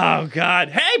 Oh, God.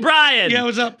 Hey, Brian. Yeah,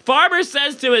 what's up? Farmer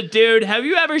says to a dude, have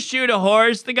you ever shoot a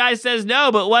horse? The guy says,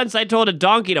 no, but once I told a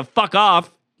donkey to fuck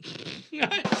off.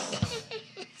 Nice.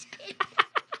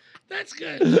 That's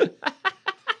good.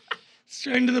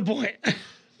 Straight to the point.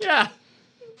 Yeah.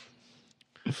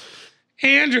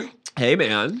 Hey, Andrew. Hey,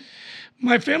 man.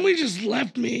 My family just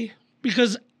left me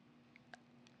because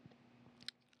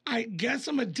I guess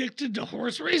I'm addicted to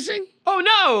horse racing. Oh,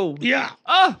 no. Yeah.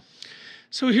 Oh.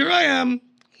 So here I am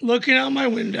looking out my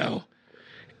window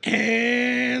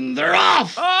and they're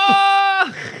off.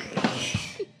 Oh.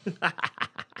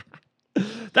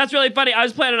 That's really funny. I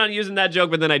was planning on using that joke,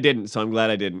 but then I didn't, so I'm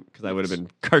glad I didn't because I would have been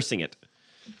cursing it.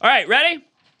 All right, ready?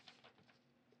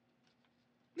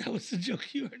 That was the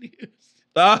joke you already used.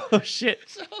 Oh, shit.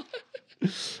 So, All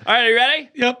right, are you ready?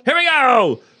 yep. Here we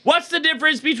go. What's the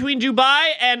difference between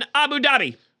Dubai and Abu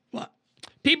Dhabi? What?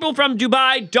 People from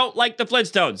Dubai don't like the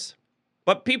Flintstones,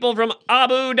 but people from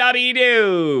Abu Dhabi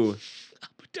do.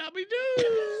 Abu Dhabi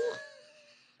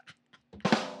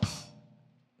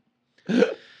do.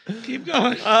 Keep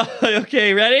going.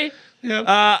 Okay, ready? Yep.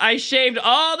 I shaved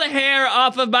all the hair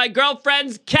off of my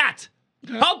girlfriend's cat.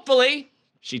 Hopefully,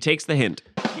 she takes the hint.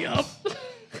 Yep.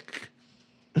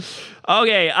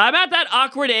 Okay, I'm at that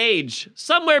awkward age,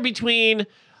 somewhere between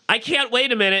I can't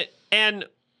wait a minute and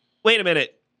wait a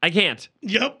minute, I can't.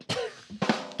 Yep.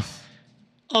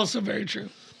 Also very true.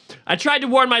 I tried to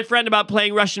warn my friend about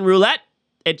playing Russian roulette.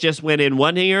 It just went in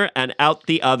one ear and out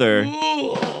the other.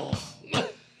 Ooh.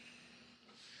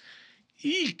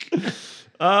 Eek.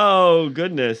 Oh,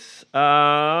 goodness.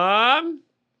 Last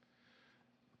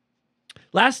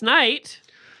night,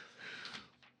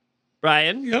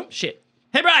 Brian. Yep. Shit.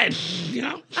 Hey, Brian.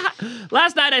 Yeah.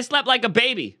 Last night I slept like a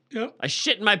baby. Yep. I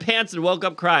shit in my pants and woke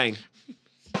up crying.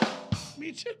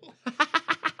 Me too.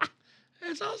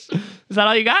 That's awesome. Is that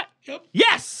all you got? Yep.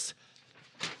 Yes!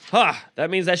 Huh,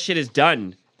 that means that shit is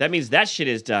done. That means that shit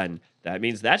is done. That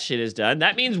means that shit is done.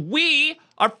 That means we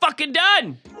are fucking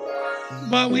done.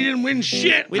 But we didn't win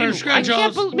shit. We on our didn't. I scratch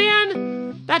can't offs.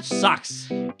 man. That sucks.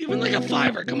 Even like a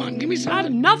 $5. Come on, give me Not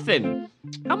something. nothing.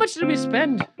 How much did we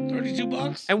spend?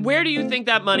 $32. And where do you think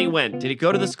that money went? Did it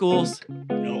go to the schools?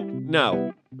 Nope.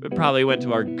 No. It probably went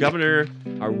to our governor,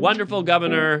 our wonderful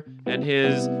governor, and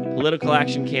his political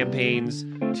action campaigns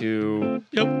to,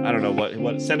 Yep. I don't know, what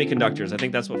semiconductors. I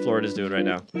think that's what Florida's doing right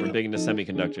now. We're big into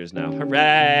semiconductors now.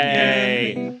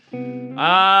 Hooray!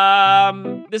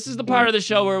 This is the part of the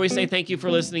show where we say thank you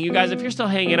for listening. You guys, if you're still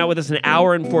hanging out with us an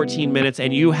hour and 14 minutes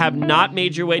and you have not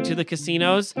made your way to the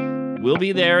casinos, We'll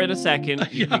be there in a second.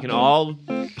 We can all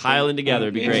pile in together.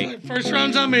 It'd be great. First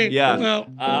round's on me. Yeah. Well,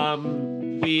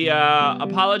 We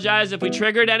apologize if we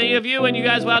triggered any of you and you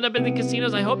guys wound up in the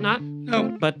casinos. I hope not.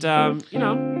 no. But,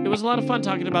 it was a lot of fun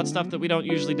talking about stuff that we don't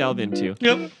usually delve into.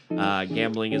 Yep.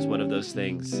 Gambling is one of those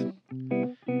things.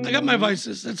 I got my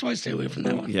vices. That's why I stay away from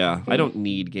that one. Yeah, I don't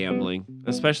need gambling.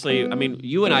 Especially,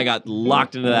 you and I got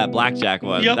locked into that blackjack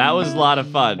one. Yep. That was a lot of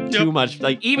fun. Yep. Too much.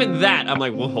 Like, even that, I'm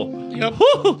like, whoa. Yep.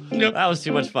 Whew. Yep. That was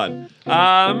too much fun.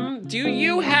 Do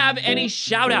you have any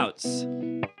shout outs?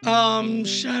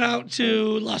 Shout out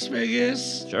to Las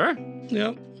Vegas. Sure.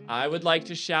 Yep. I would like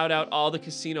to shout out all the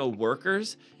casino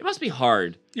workers. It must be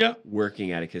hard Yep.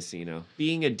 working at a casino.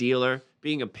 Being a dealer,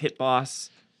 being a pit boss.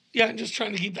 Yeah, and just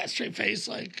trying to keep that straight face,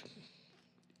 like.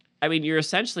 You're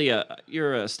essentially a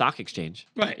stock exchange.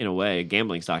 Right. In a way, a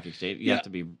gambling stock exchange. You have to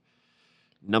be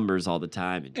numbers all the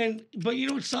time. But you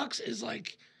know what sucks is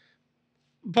like,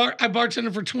 I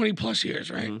bartended for 20 plus years,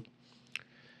 right? Mhm.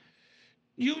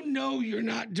 You know you're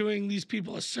not doing these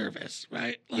people a service,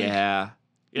 right? Like,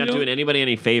 You're not doing anybody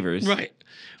any favors. Right.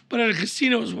 But at a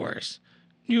casino is worse.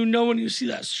 You know when you see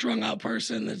that strung out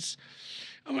person that's,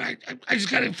 I just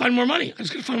got to find more money.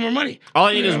 All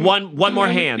I need is one more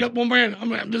hand. Yep, one more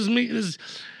hand. This is me.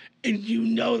 And you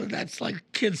know that's like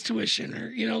kids' tuition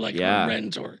or, or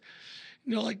rent or,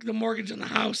 like the mortgage on the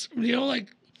house.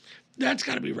 That's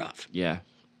got to be rough. Yeah,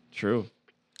 true.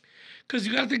 Because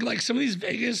you got to think like some of these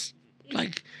Vegas,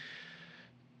 like,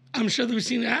 I'm sure that we've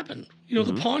seen it happen.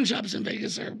 The pawn shops in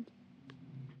Vegas are,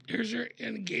 here's your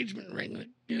engagement ring that,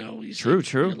 you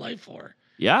saved your life for.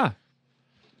 Yeah.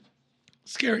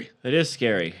 Scary. It is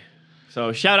scary.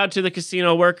 So shout out to the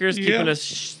casino workers keeping us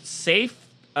safe.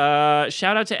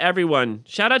 Shout out to everyone.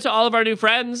 Shout out to all of our new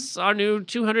friends, our new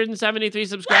 273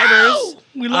 subscribers. Wow!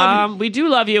 We love you. We do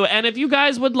love you. And if you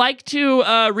guys would like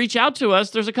to reach out to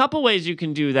us, there's a couple ways you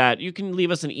can do that. You can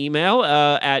leave us an email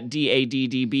at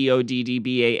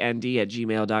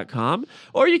daddboddband@gmail.com,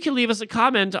 or you can leave us a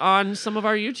comment on some of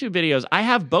our YouTube videos. I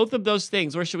have both of those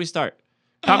things. Where should we start?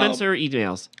 Comments or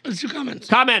emails? Let's do comments.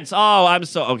 Comments. Oh,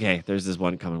 okay. There's this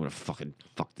one coming. I'm gonna fucking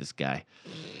fuck this guy.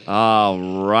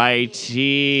 All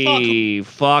righty.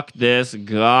 Fuck this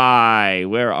guy.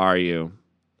 Where are you?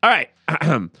 All right.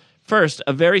 First,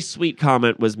 a very sweet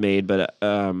comment was made, but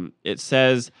it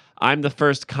says, "I'm the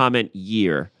first comment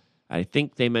year." I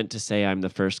think they meant to say, "I'm the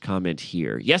first comment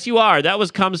here." Yes, you are.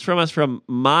 That comes from us from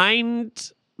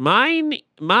Mind. Mind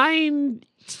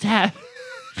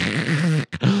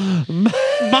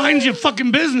your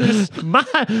fucking business.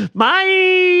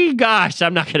 My gosh,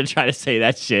 I'm not going to try to say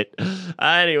that shit.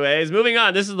 Anyways, moving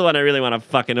on. This is the one I really want to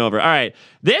fucking over. All right.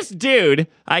 This dude,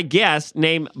 I guess,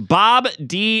 named Bob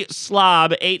D.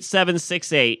 Slob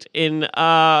 8768 in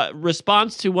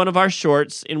response to one of our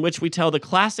shorts in which we tell the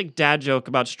classic dad joke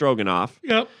about Stroganoff.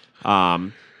 Yep.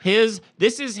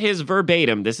 This is his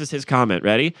verbatim. This is his comment.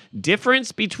 Ready?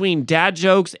 Difference between dad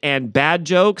jokes and bad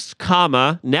jokes,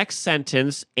 comma, next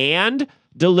sentence, and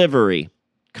delivery.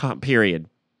 Period.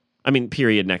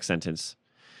 Period, next sentence.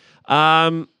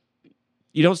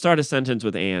 You don't start a sentence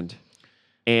with and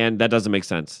that doesn't make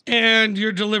sense. And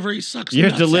your delivery sucks. Your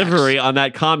delivery on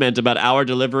that comment about our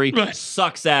delivery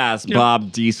sucks ass, yep.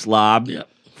 Bob D. Slob. Yep.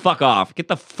 Fuck off. Get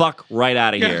the fuck right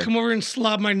out of here. Yeah, come over and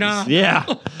slob my knob. Yeah.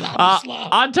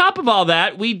 Slob. On top of all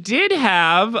that, we did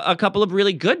have a couple of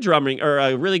really good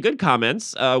really good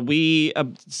comments. We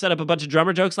set up a bunch of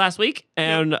drummer jokes last week,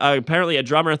 and apparently a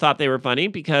drummer thought they were funny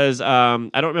because I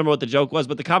don't remember what the joke was,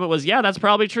 but the comment was, yeah, that's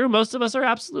probably true. Most of us are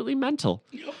absolutely mental.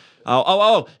 Yep.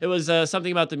 It was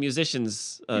something about the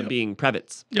musicians being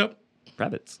prevets. Yep.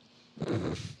 Prevets.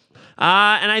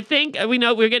 And I think we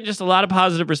know we're getting just a lot of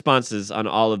positive responses on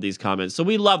all of these comments. So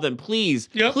we love them. Please,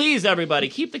 please, everybody,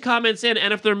 keep the comments in.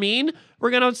 And if they're mean,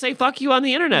 we're going to say fuck you on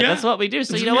the internet. Yeah. That's what we do.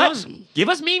 So you know what? Awesome. Give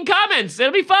us mean comments.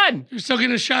 It'll be fun. You're still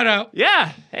getting a shout out.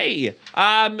 Yeah. Hey.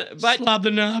 But slob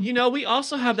the knob. We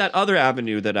also have that other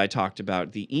avenue that I talked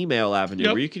about, the email avenue,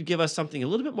 where you could give us something a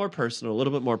little bit more personal, a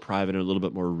little bit more private, and a little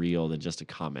bit more real than just a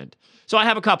comment. So I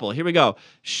have a couple. Here we go.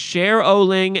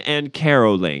 Cheroling and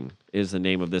Caroling is the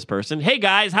name of this person. Hey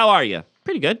guys, how are you?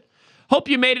 Pretty good. Hope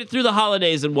you made it through the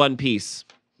holidays in one piece.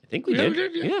 I think we did. We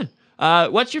did. Yeah.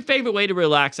 What's your favorite way to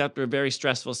relax after a very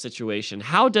stressful situation?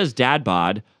 How does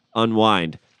DadBod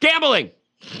unwind? Gambling.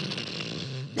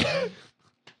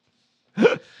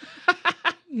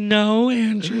 No,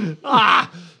 Andrew.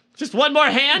 Just one more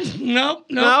hand? No.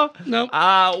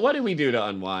 What do we do to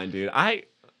unwind, dude?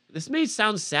 This may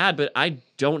sound sad, but I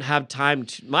don't have time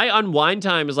to. My unwind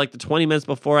time is like the 20 minutes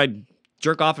before I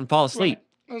jerk off and fall asleep.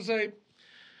 Right. I'll say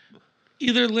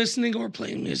either listening or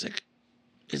playing music.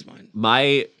 is mine.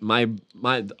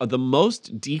 The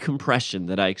most decompression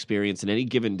that I experience in any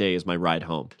given day is my ride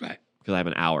home. Right. Because I have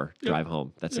an hour drive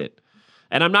home. That's it.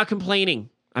 And I'm not complaining.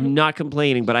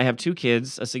 But I have 2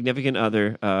 kids, a significant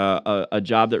other, a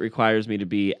job that requires me to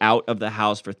be out of the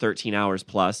house for 13 hours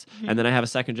plus, and then I have a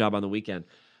second job on the weekend.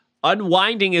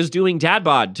 Unwinding is doing dad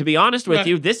bod. To be honest with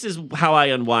you, this is how I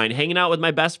unwind. Hanging out with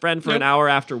my best friend for an hour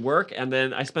after work, and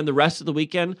then I spend the rest of the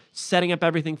weekend setting up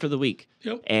everything for the week.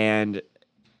 Yep. And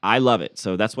I love it.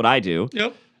 So that's what I do.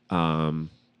 Yep. And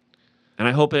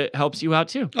I hope it helps you out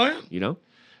too. Oh, yeah. You know?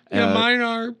 Yeah, mine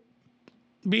are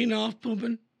being off,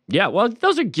 pooping. Yeah, well,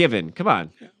 those are given. Come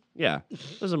on. Yeah.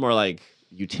 Those are more like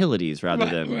utilities rather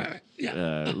than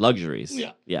luxuries.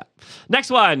 Yeah. Next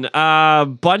one.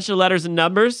 Bunch of letters and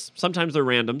numbers. Sometimes they're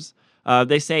randoms.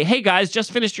 They say, hey, guys,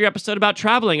 just finished your episode about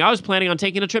traveling. I was planning on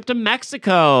taking a trip to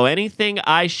Mexico. Anything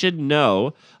I should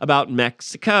know about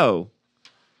Mexico?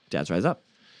 Dads, rise up.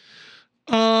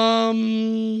 The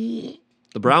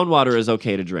brown water is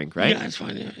okay to drink, right? Yeah, it's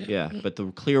fine. Yeah, but the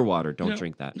clear water, don't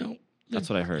drink that. No. That's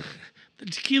what I heard. The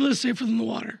tequila is safer than the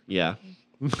water. Yeah.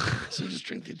 So just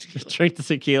drink the tequila. Drink the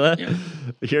tequila? Yeah.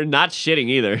 You're not shitting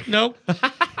either. Nope.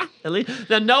 At least,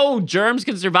 no germs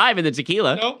can survive in the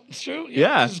tequila. Nope, it's true.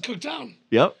 Yeah. It's cooked down.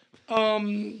 Yep.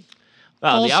 Also,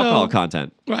 the alcohol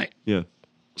content. Right. Yeah.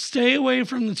 Stay away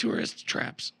from the tourist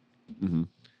traps. Mm-hmm.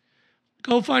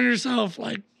 Go find yourself,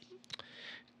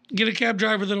 get a cab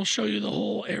driver that'll show you the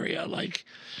whole area. Like,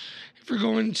 if you're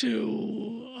going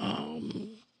to,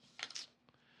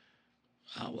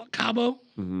 Cabo,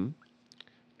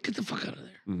 get the fuck out of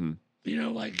there. Mm-hmm. You know,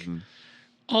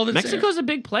 all that's Mexico's a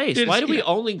big place. Why do we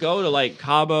only go to,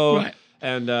 Cabo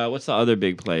and what's the other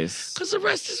big place? Because the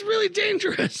rest is really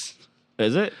dangerous.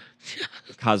 Is it? Yeah.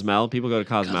 Cozumel? People go to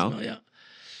Cozumel? Yeah.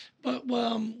 But,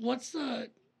 what's the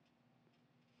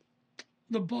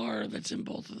bar that's in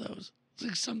both of those? It's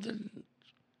like something...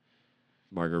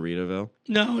 Margaritaville?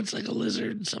 No, it's like a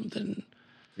lizard something.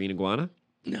 Green iguana?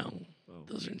 No.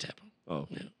 Those are in Tampa. Oh.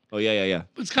 Yeah. Oh, yeah.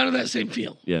 But it's kind of that same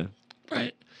feel. Yeah.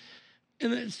 Right.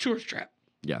 And then it's tourist trap.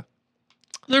 Yeah.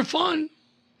 They're fun,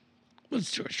 but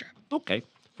it's tourist trap. Okay.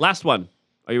 Last one.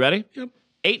 Are you ready? Yep.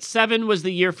 87 was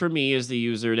the year for me is the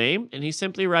username, and he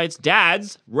simply writes,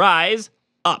 Dads, rise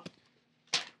up.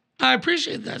 I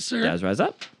appreciate that, sir. Dads, rise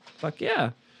up. Fuck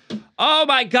yeah. Oh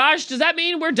my gosh, does that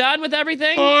mean we're done with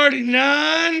everything?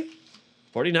 49.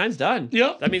 49's done.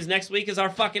 Yep. That means next week is our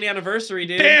fucking anniversary,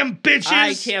 dude. Damn, bitches.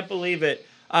 I can't believe it.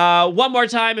 One more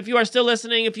time, if you are still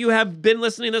listening, if you have been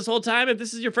listening this whole time, if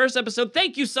this is your first episode,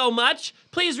 thank you so much.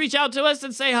 Please reach out to us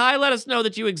and say hi. Let us know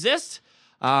that you exist.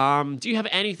 Do you have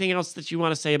anything else that you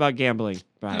want to say about gambling,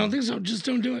 Brian? I don't think so. Just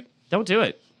don't do it. Don't do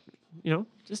it.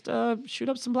 Just shoot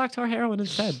up some black tar heroin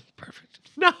instead. Perfect.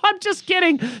 No, I'm just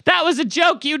kidding. That was a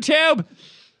joke, YouTube.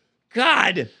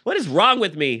 God, what is wrong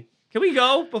with me? Can we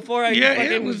go before I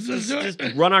just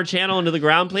run our channel into the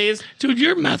ground, please? Dude,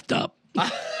 you're messed up.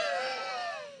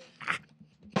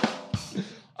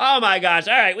 Oh my gosh.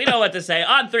 All right, we know what to say.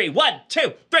 On 3. 1,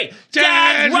 2, 3.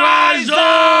 Dad, rise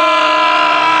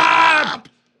up!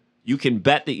 You can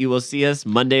bet that you will see us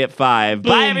Monday at 5.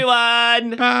 Boom. Bye,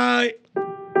 everyone. Bye.